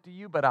give it to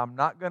you, but I'm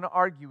not going to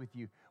argue with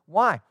you.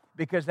 Why?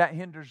 Because that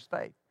hinders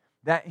faith.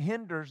 That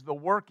hinders the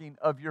working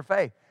of your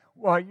faith.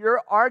 While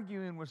you're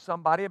arguing with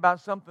somebody about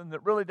something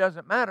that really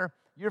doesn't matter,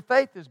 your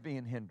faith is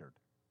being hindered.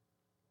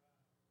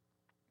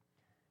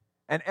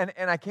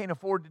 And I can't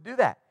afford to do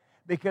that.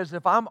 Because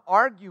if I'm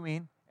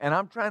arguing and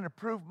I'm trying to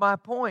prove my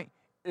point,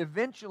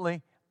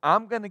 eventually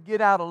I'm going to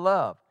get out of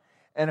love.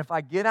 And if I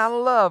get out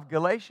of love,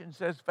 Galatians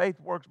says faith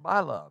works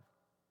by love.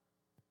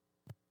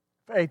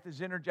 Faith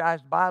is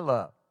energized by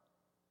love.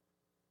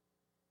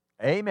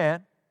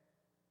 Amen.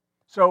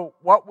 So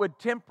what would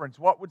temperance,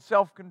 what would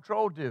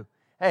self-control do?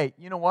 Hey,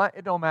 you know what?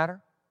 It don't matter.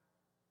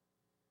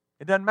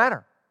 It doesn't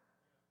matter.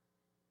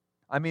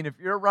 I mean, if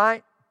you're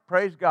right,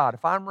 praise God.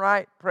 If I'm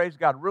right, praise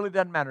God. It really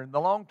doesn't matter. In the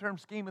long-term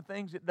scheme of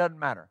things, it doesn't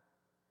matter.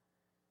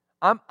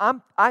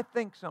 I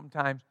think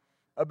sometimes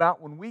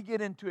about when we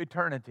get into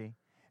eternity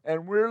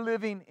and we're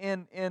living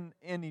in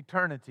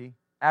eternity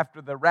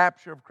after the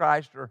rapture of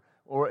Christ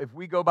or if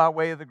we go by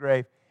way of the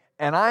grave,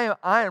 and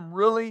I am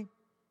really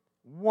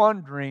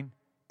wondering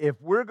if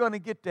we're going to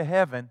get to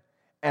heaven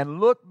and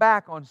look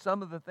back on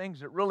some of the things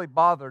that really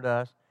bothered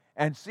us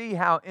and see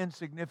how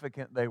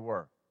insignificant they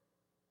were.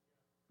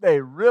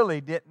 They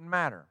really didn't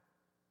matter.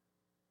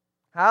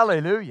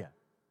 Hallelujah.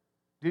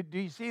 Do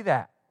you see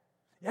that?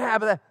 Yeah,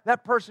 but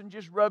that person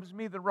just rubs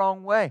me the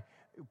wrong way.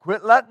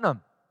 Quit letting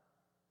them.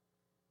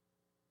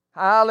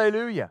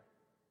 Hallelujah.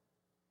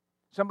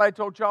 Somebody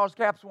told Charles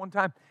Capps one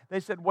time, they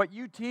said, what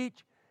you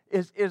teach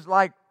is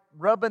like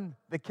rubbing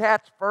the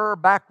cat's fur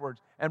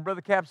backwards. And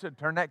Brother Capps said,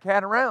 turn that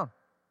cat around.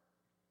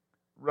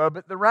 Rub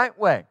it the right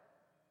way.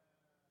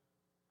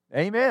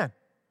 Amen.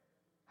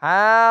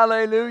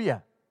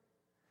 Hallelujah.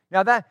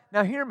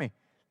 Now hear me.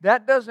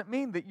 That doesn't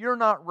mean that you're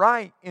not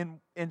right in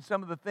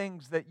some of the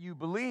things that you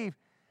believe,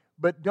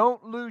 but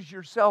don't lose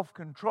your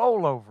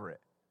self-control over it.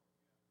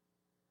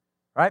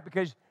 Right?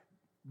 Because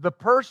the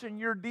person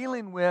you're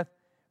dealing with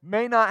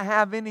may not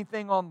have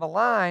anything on the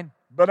line,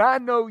 but I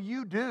know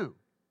you do.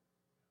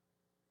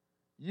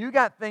 You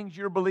got things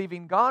you're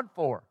believing God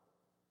for.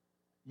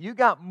 You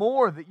got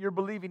more that you're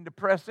believing to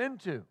press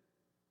into.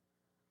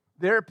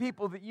 There are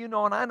people that you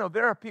know and I know.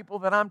 There are people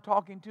that I'm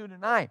talking to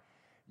tonight.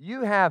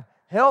 You have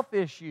health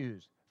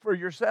issues for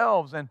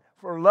yourselves and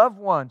for loved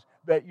ones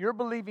that you're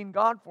believing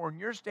God for and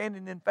you're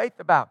standing in faith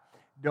about.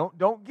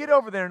 Don't get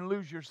over there and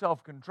lose your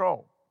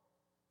self-control.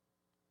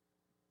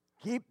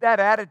 Keep that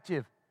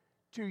additive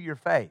to your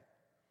faith.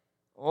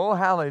 Oh,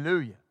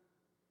 hallelujah.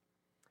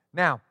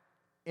 Now,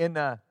 in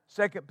 2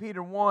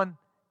 Peter 1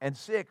 and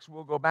 6,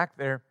 we'll go back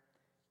there.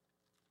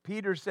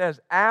 Peter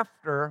says,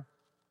 after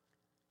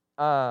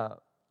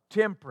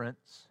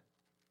temperance,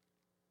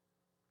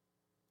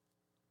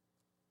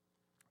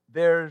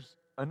 there's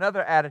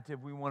another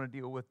additive we want to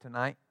deal with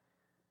tonight.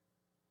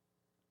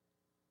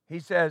 He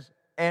says,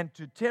 and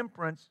to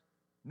temperance,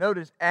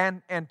 notice,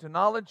 and to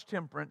knowledge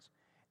temperance,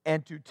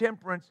 and to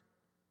temperance,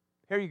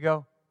 here you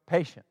go,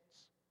 patience.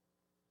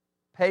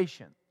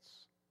 Patience.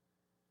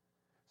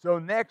 So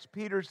next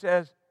Peter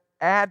says,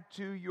 add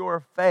to your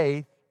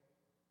faith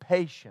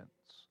patience.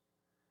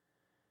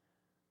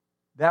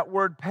 That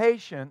word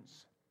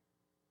patience,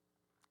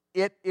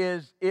 it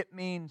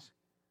means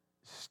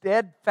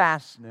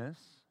steadfastness,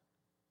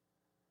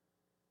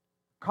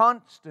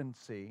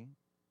 constancy,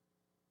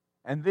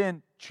 and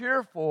then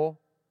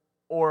cheerful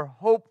or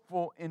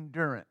hopeful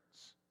endurance.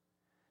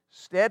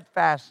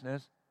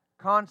 Steadfastness,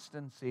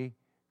 constancy,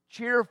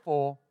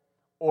 cheerful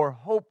or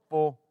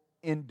hopeful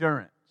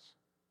endurance.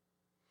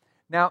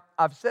 Now,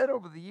 I've said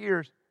over the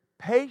years,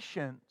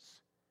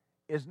 patience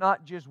is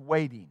not just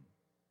waiting.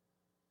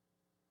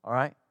 All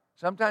right?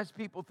 Sometimes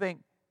people think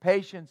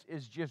patience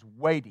is just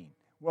waiting.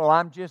 Well,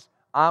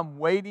 I'm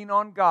waiting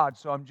on God,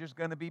 so I'm just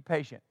going to be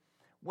patient.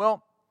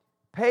 Well,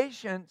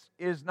 patience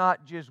is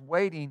not just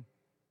waiting.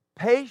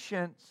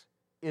 Patience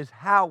is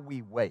how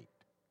we wait.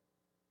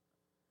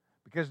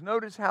 Because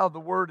notice how the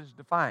word is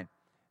defined.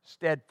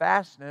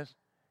 Steadfastness,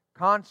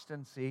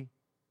 constancy,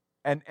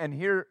 and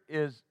here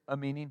is a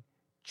meaning,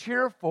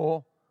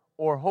 cheerful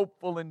or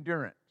hopeful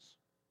endurance.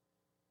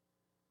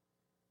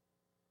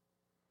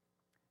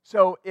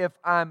 So if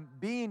I'm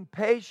being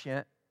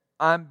patient,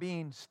 I'm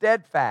being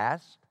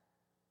steadfast,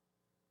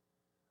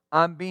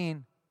 I'm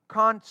being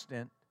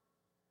constant,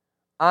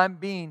 I'm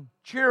being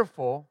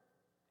cheerful,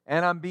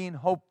 and I'm being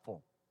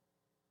hopeful.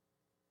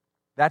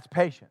 That's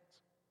patience.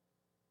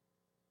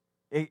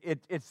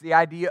 It's the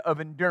idea of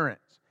endurance.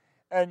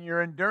 And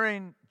you're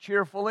enduring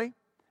cheerfully,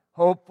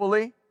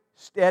 hopefully,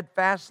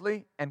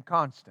 steadfastly, and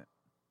constant.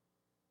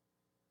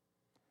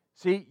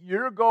 See,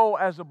 your goal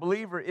as a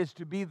believer is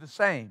to be the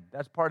same.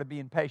 That's part of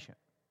being patient.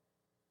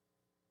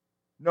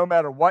 No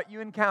matter what you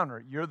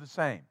encounter, you're the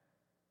same.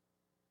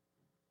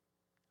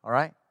 All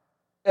right?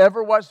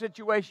 Ever what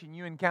situation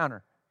you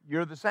encounter,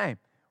 you're the same.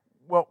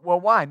 Well,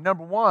 why?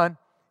 Number one,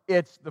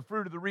 it's the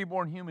fruit of the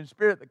reborn human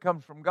spirit that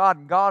comes from God,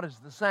 and God is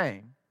the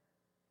same.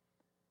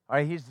 All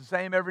right, He's the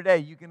same every day.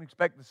 You can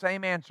expect the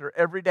same answer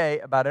every day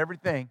about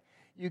everything.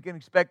 You can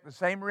expect the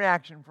same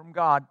reaction from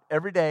God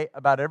every day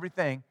about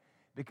everything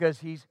because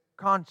He's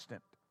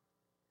constant.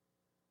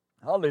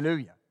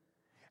 Hallelujah.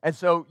 And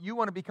so you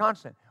want to be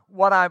constant.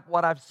 What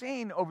I've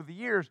seen over the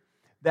years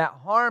that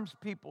harms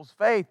people's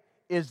faith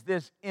is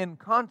this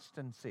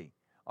inconstancy.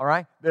 All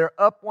right? They're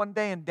up one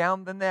day and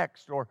down the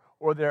next, or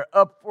they're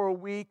up for a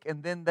week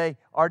and then they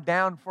are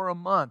down for a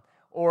month.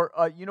 Or,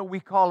 we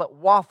call it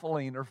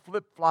waffling or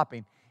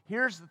flip-flopping.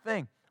 Here's the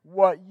thing.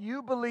 What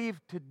you believe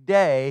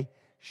today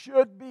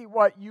should be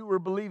what you were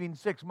believing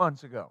 6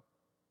 months ago.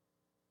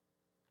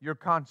 You're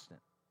constant.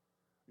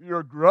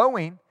 You're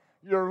growing.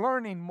 You're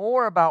learning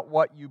more about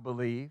what you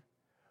believe,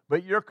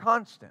 but you're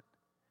constant.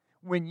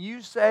 When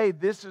you say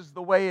this is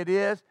the way it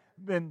is,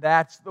 then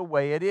that's the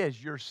way it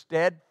is. You're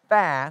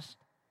steadfast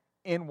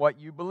in what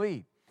you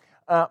believe.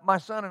 My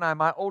son and I,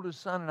 my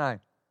oldest son and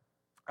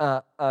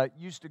I,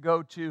 used to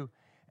go to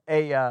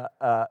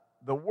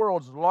the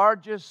world's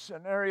largest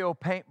scenario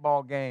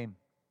paintball game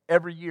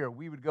every year.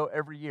 We would go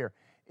every year.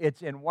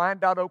 It's in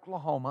Wyandotte,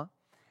 Oklahoma,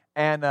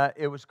 and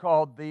it was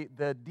called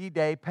the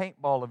D-Day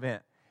paintball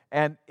event.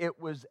 And it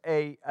was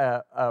a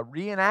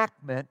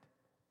reenactment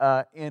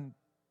in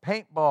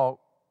paintball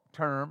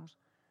terms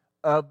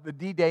of the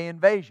D-Day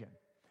invasion.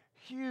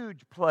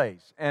 Huge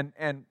place and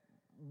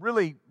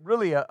really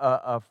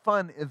a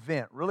fun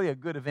event, really a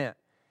good event.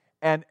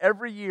 And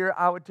every year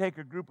I would take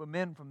a group of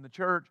men from the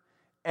church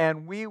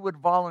and we would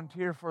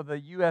volunteer for the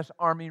U.S.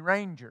 Army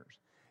Rangers.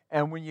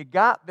 And when you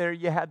got there,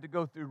 you had to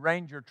go through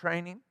Ranger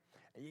training.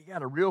 You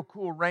got a real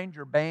cool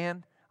Ranger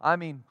band. I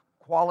mean,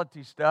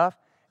 quality stuff.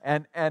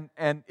 And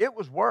it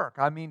was work.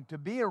 I mean, to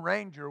be a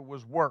Ranger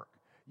was work.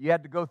 You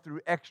had to go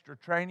through extra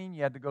training.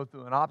 You had to go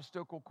through an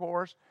obstacle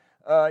course.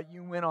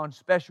 You went on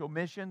special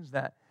missions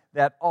that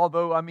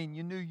although, I mean,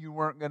 you knew you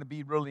weren't going to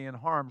be really in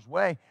harm's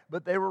way,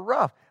 but they were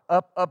rough.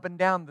 Up and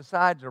down the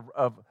sides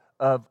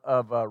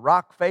of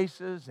rock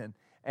faces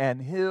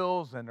and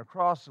hills and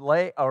across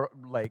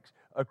lakes,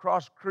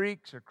 across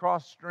creeks,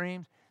 across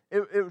streams.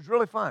 It was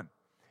really fun.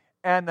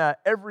 And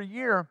every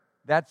year,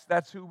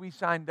 that's who we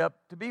signed up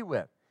to be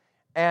with.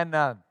 And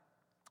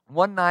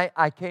one night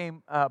I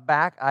came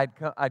back.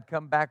 I'd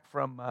come back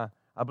from,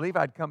 I believe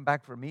I'd come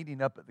back from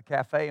meeting up at the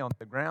cafe on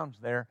the grounds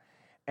there.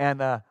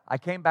 And I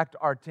came back to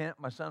our tent.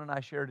 My son and I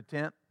shared a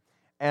tent.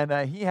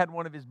 And he had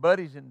one of his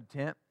buddies in the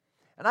tent.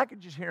 And I could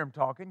just hear him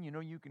talking. You know,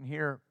 you can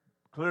hear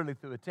clearly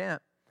through a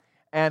tent.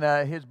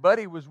 And his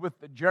buddy was with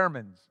the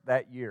Germans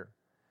that year.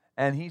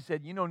 And he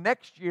said,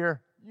 next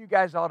year, you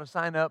guys ought to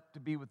sign up to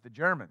be with the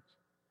Germans.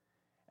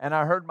 And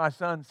I heard my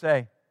son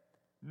say,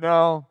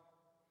 no.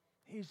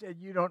 He said,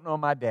 you don't know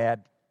my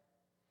dad.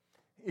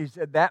 He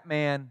said, that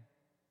man,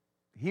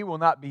 he will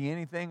not be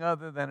anything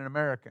other than an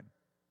American.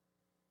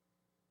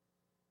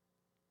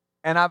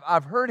 And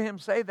I've heard him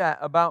say that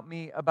about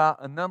me about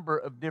a number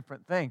of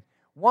different things.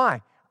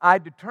 Why? I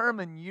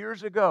determined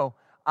years ago,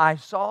 I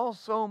saw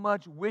so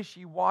much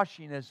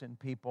wishy-washiness in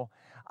people.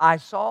 I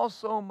saw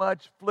so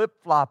much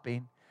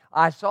flip-flopping.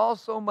 I saw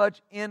so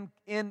much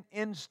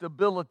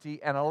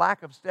instability and a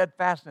lack of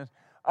steadfastness.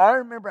 I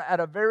remember at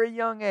a very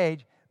young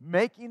age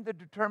making the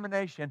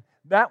determination,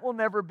 that will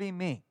never be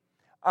me.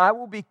 I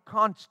will be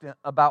constant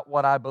about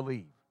what I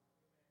believe.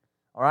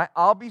 All right?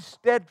 I'll be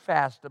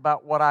steadfast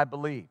about what I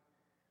believe.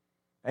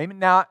 Amen.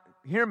 Now,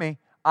 hear me.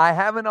 I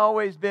haven't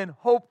always been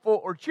hopeful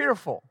or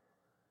cheerful.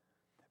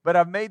 But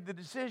I've made the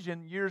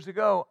decision years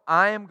ago,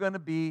 I am going to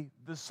be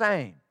the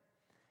same.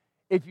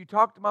 If you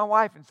talk to my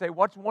wife and say,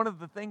 what's one of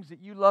the things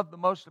that you love the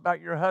most about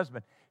your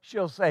husband?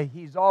 She'll say,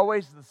 he's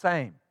always the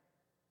same.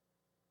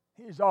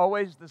 He's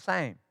always the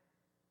same.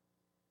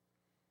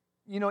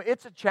 You know,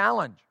 it's a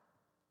challenge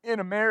in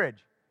a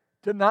marriage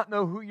to not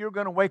know who you're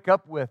going to wake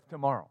up with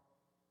tomorrow.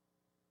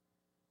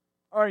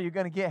 Are you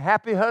going to get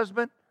happy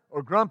husband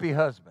or grumpy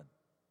husband?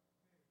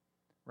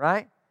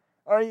 Right?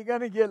 Are you going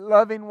to get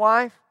loving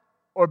wife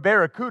or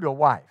barracuda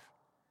wife?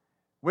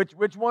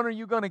 Which one are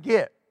you going to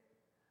get?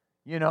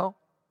 You know?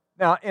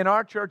 Now, in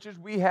our churches,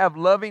 we have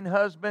loving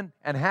husband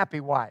and happy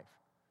wife.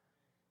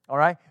 All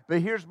right?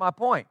 But here's my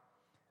point.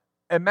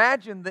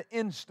 Imagine the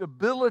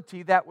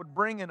instability that would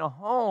bring in a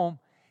home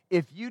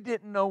if you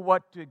didn't know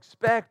what to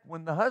expect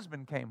when the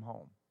husband came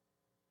home.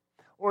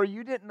 Or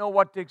you didn't know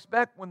what to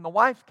expect when the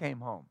wife came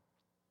home.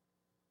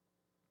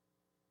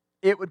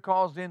 It would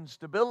cause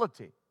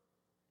instability.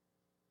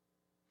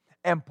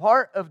 And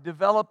part of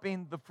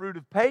developing the fruit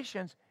of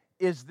patience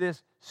is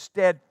this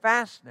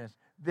steadfastness,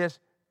 this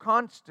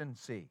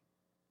constancy.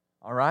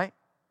 All right?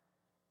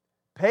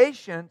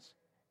 Patience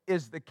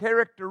is the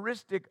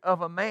characteristic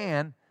of a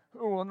man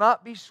who will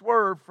not be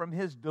swerved from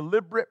his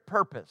deliberate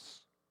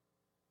purpose.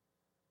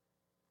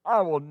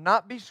 I will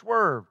not be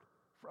swerved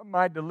from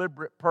my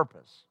deliberate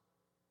purpose.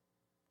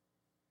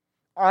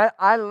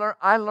 I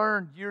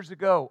learned years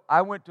ago,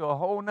 I went to a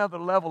whole nother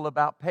level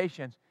about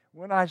patience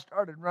when I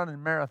started running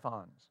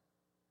marathons.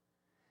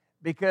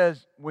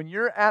 Because when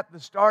you're at the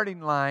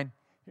starting line,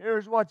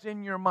 here's what's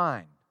in your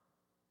mind.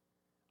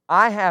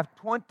 I have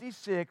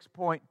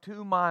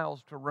 26.2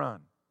 miles to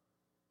run.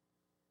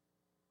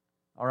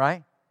 All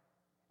right?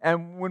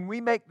 And when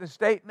we make the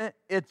statement,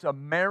 it's a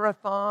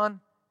marathon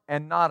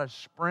and not a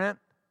sprint.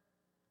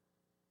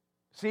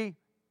 See,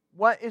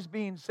 what is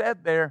being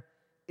said there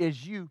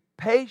is you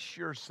pace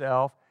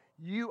yourself,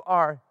 you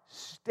are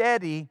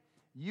steady,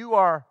 you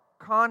are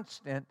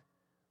constant,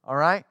 all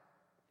right?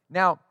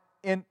 Now,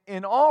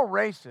 in all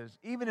races,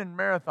 even in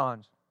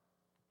marathons,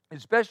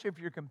 especially if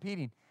you're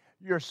competing,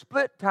 your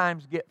split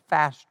times get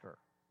faster,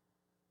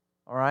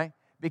 all right?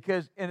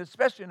 Because, and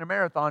especially in a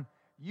marathon,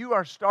 you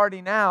are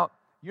starting out,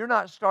 you're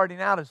not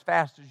starting out as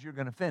fast as you're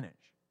going to finish.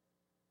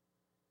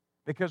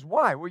 Because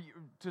why? Well,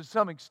 to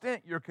some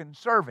extent, you're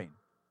conserving.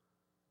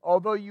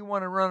 Although you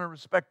want to run a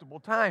respectable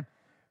time,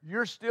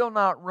 you're still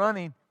not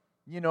running,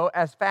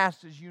 as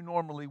fast as you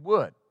normally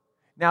would.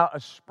 Now, a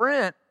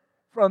sprint,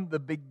 from the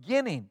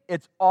beginning,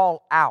 it's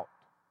all out,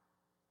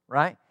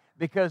 right?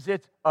 Because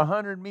it's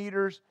 100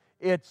 meters,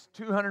 it's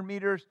 200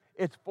 meters,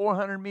 it's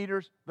 400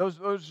 meters. Those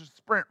are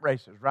sprint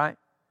races, right?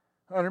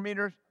 100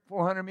 meters,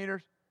 400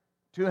 meters,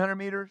 200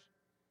 meters.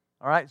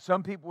 All right,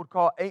 some people would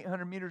call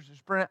 800 meters a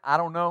sprint. I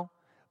don't know.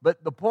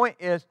 But the point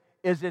is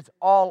it's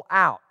all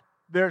out.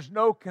 There's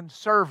no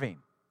conserving.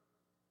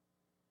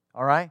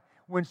 All right?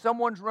 When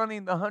someone's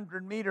running the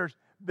 100 meters,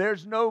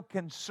 there's no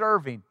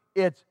conserving.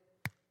 It's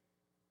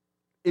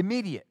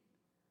immediate,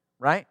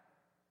 right?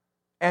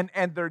 And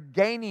they're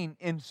gaining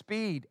in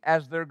speed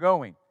as they're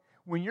going.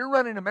 When you're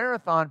running a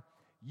marathon,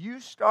 you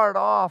start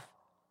off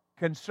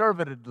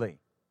conservatively.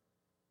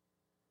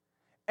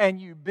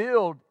 And you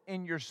build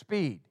in your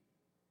speed.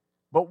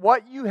 But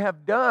what you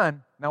have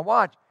done, now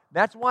watch,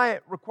 that's why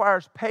it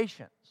requires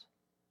patience.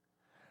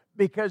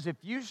 Because if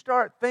you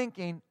start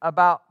thinking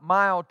about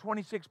mile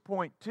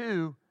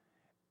 26.2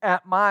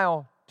 at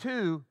mile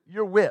 2,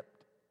 you're whipped.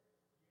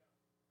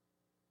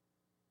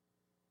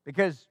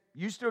 Because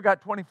you still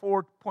got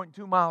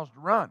 24.2 miles to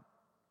run.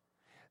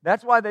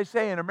 That's why they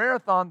say in a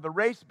marathon, the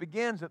race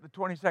begins at the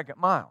 22nd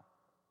mile.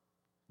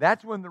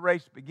 That's when the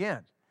race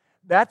begins.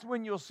 That's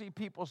when you'll see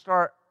people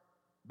start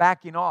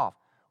backing off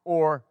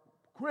or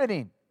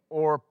quitting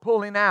or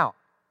pulling out.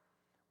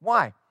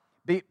 Why?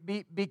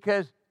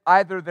 Because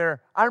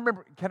either I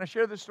remember, can I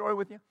share this story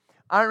with you?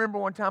 I remember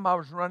one time I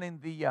was running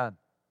the,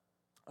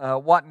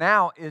 what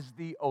now is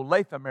the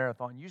Olathe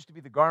Marathon. Used to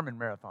be the Garmin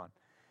Marathon.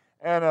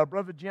 And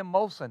Brother Jim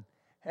Molson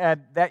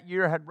had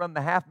run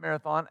the half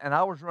marathon, and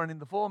I was running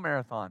the full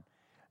marathon.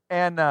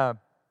 And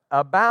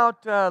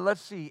about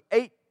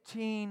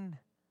 18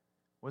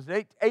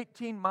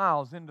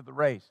 miles into the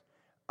race,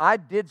 I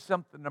did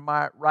something to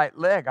my right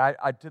leg.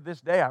 I to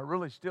this day, I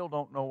really still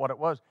don't know what it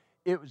was.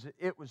 It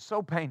was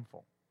so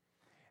painful.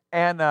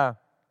 And, I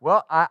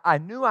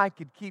knew I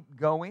could keep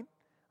going.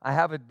 I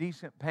have a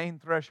decent pain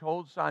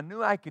threshold, so I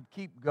knew I could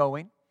keep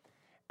going.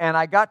 And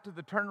I got to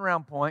the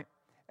turnaround point,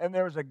 and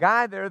there was a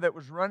guy there that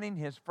was running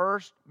his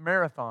first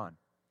marathon.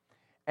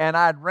 And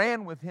I'd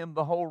ran with him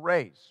the whole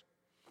race.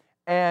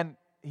 And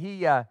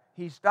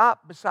he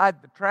stopped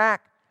beside the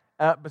track,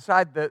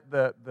 beside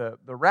the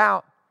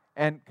route,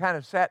 and kind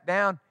of sat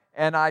down.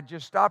 And I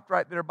just stopped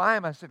right there by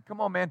him. I said, "Come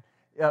on, man,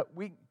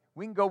 we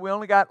can go. We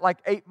only got like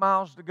 8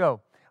 miles to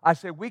go." I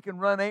said, "We can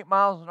run 8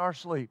 miles in our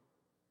sleep.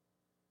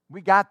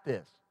 We got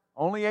this.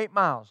 Only 8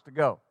 miles to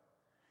go."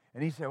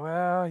 And he said,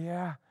 "Well,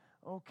 yeah,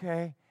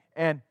 okay."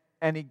 And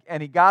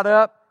he got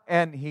up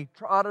and he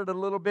trotted a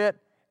little bit,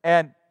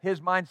 and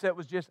his mindset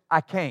was just, "I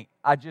can't.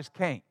 I just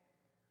can't."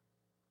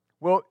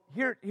 Well,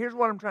 here's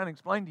what I'm trying to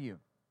explain to you.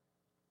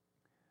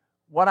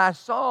 What I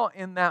saw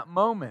in that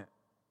moment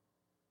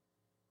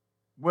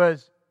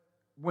was,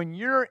 when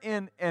you're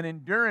in an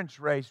endurance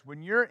race,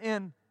 when you're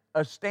in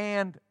a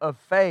stand of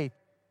faith,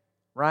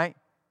 right?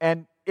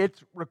 And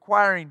it's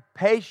requiring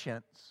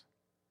patience,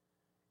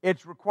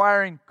 it's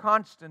requiring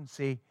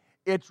constancy,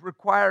 it's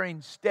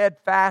requiring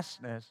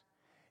steadfastness.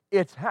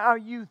 It's how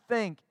you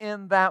think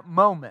in that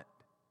moment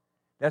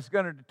that's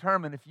going to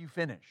determine if you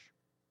finish.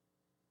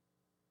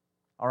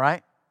 All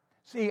right?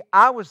 See,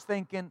 I was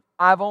thinking,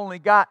 I've only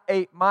got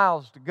 8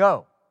 miles to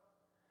go.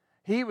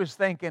 He was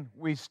thinking,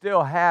 we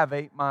still have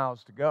 8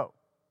 miles to go.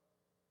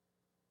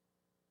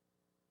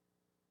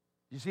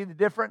 You see the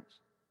difference?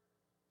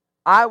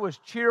 I was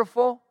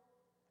cheerful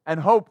and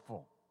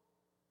hopeful.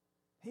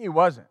 He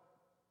wasn't.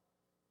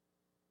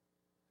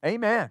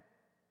 Amen.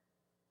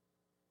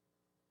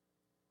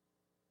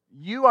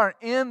 You are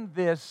in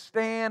this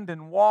stand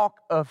and walk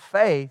of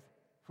faith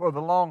for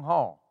the long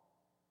haul.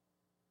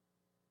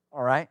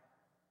 All right?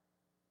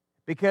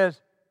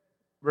 Because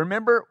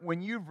remember,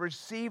 when you've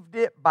received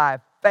it by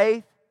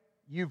faith,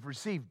 you've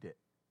received it.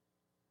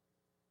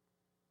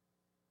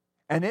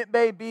 And it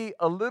may be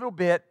a little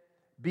bit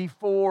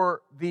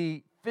before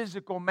the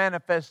physical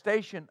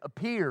manifestation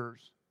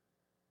appears,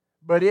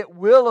 but it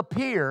will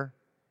appear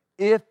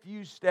if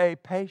you stay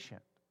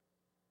patient.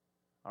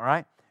 All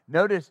right?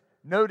 Notice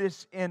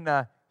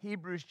in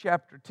Hebrews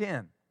chapter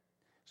 10.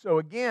 So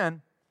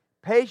again,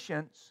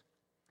 patience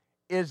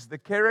is the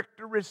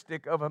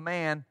characteristic of a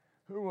man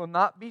who will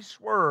not be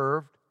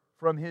swerved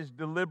from his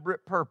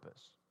deliberate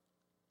purpose.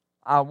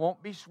 I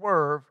won't be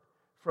swerved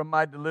from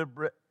my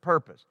deliberate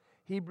purpose.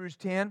 Hebrews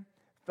 10,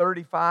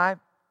 35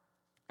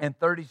 and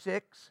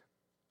 36.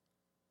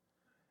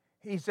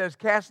 He says,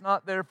 "Cast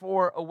not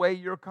therefore away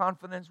your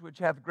confidence, which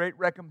hath great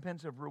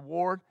recompense of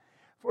reward,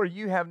 for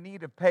you have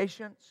need of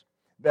patience,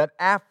 that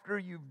after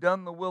you've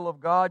done the will of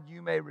God,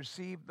 you may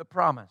receive the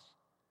promise."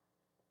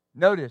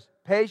 Notice,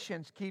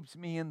 patience keeps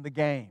me in the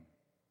game.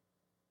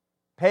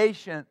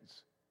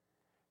 Patience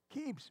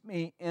keeps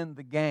me in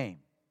the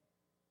game.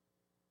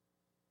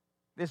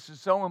 This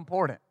is so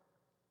important.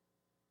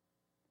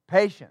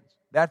 Patience.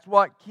 That's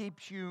what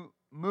keeps you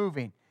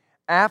moving.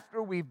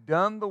 After we've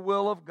done the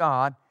will of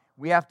God,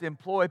 we have to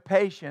employ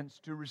patience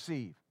to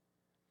receive.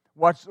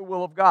 What's the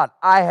will of God?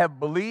 I have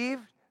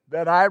believed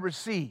that I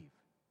receive.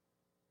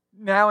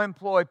 Now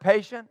employ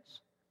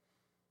patience,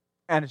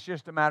 and it's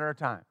just a matter of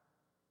time.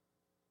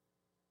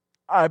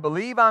 I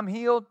believe I'm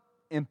healed.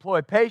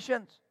 Employ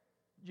patience,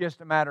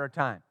 just a matter of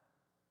time.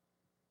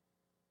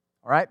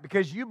 All right?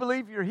 Because you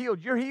believe you're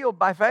healed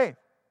by faith.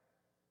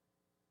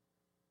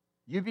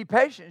 You be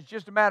patient, it's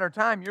just a matter of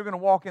time. You're going to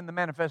walk in the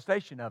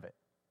manifestation of it.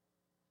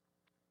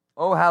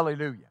 Oh,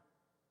 hallelujah.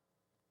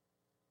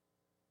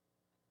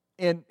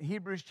 In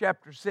Hebrews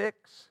chapter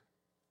 6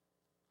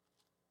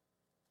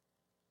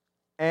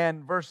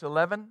 and verse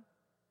 11,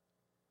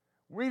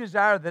 we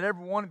desire that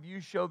every one of you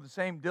show the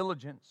same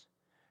diligence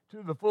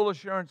to the full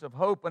assurance of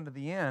hope unto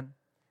the end,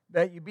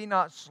 that you be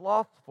not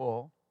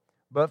slothful,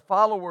 but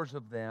followers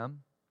of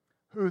them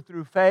who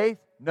through faith,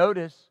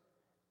 notice,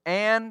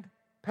 and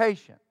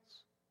patience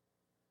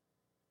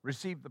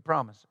receive the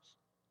promises,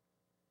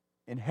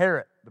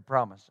 inherit the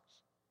promises.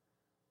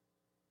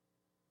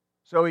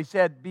 So he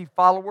said, be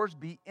followers,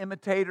 be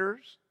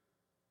imitators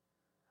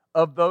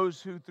of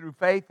those who through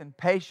faith and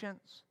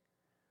patience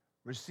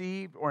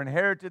received or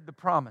inherited the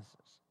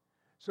promises.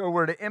 So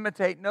we're to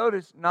imitate,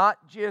 notice,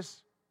 not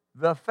just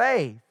the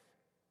faith,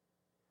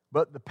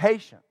 but the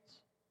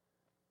patience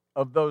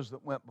of those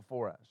that went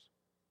before us.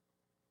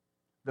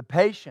 The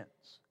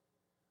patience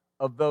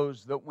of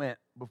those that went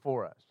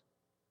before us.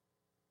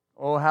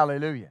 Oh,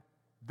 hallelujah.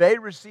 They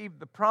received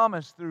the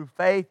promise through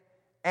faith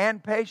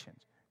and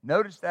patience.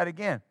 Notice that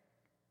again.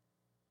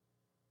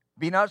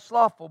 Be not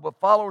slothful, but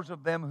followers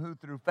of them who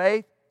through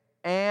faith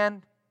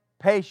and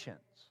patience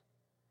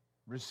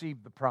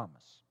received the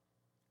promise.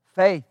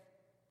 Faith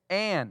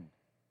and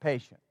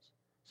patience.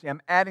 See,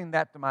 I'm adding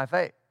that to my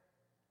faith.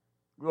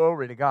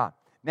 Glory to God.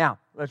 Now,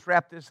 let's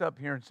wrap this up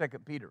here in 2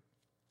 Peter.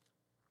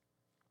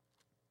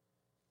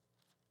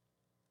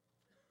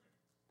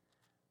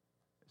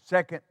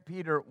 Second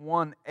Peter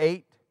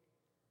 1:8.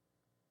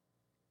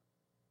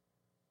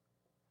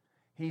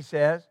 He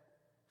says,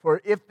 for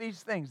if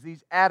these things,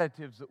 these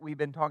additives that we've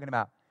been talking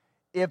about,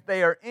 if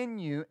they are in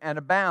you and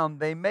abound,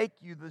 they make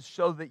you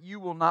so that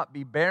you will not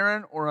be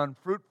barren or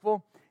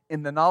unfruitful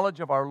in the knowledge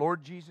of our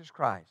Lord Jesus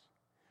Christ.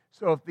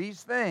 So if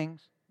these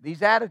things, these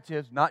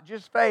additives, not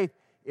just faith,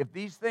 if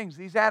these things,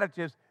 these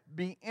additives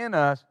be in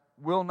us,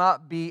 will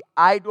not be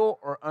idle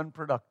or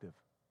unproductive.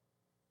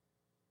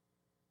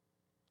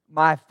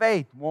 My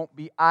faith won't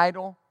be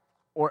idle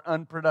or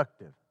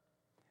unproductive.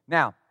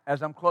 Now,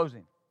 as I'm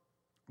closing,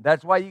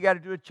 that's why you got to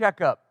do a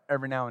checkup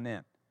every now and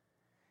then.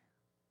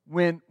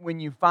 When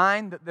you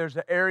find that there's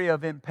an area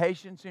of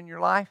impatience in your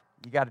life,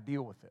 you got to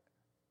deal with it.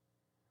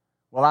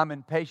 Well, I'm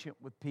impatient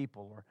with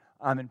people, or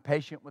I'm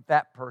impatient with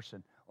that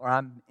person, or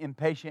I'm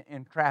impatient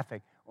in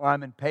traffic, or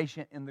I'm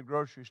impatient in the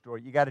grocery store.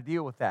 You got to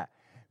deal with that,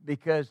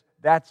 because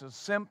that's a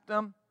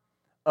symptom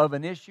of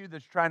an issue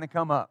that's trying to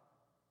come up.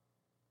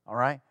 All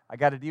right? I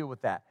got to deal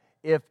with that.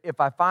 If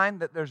I find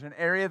that there's an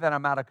area that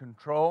I'm out of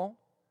control,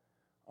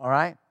 all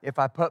right, if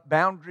I put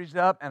boundaries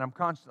up and I'm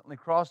constantly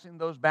crossing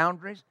those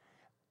boundaries,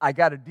 I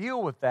got to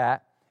deal with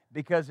that,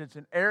 because it's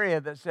an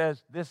area that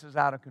says this is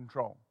out of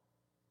control.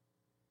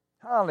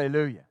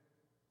 Hallelujah.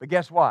 But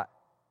guess what?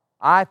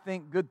 I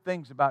think good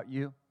things about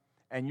you,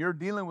 and you're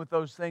dealing with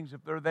those things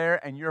if they're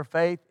there, and your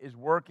faith is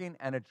working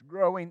and it's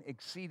growing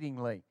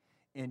exceedingly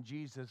in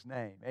Jesus'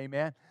 name.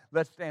 Amen.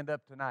 Let's stand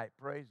up tonight.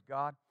 Praise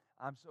God.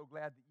 I'm so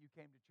glad that you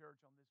came to church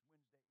on this.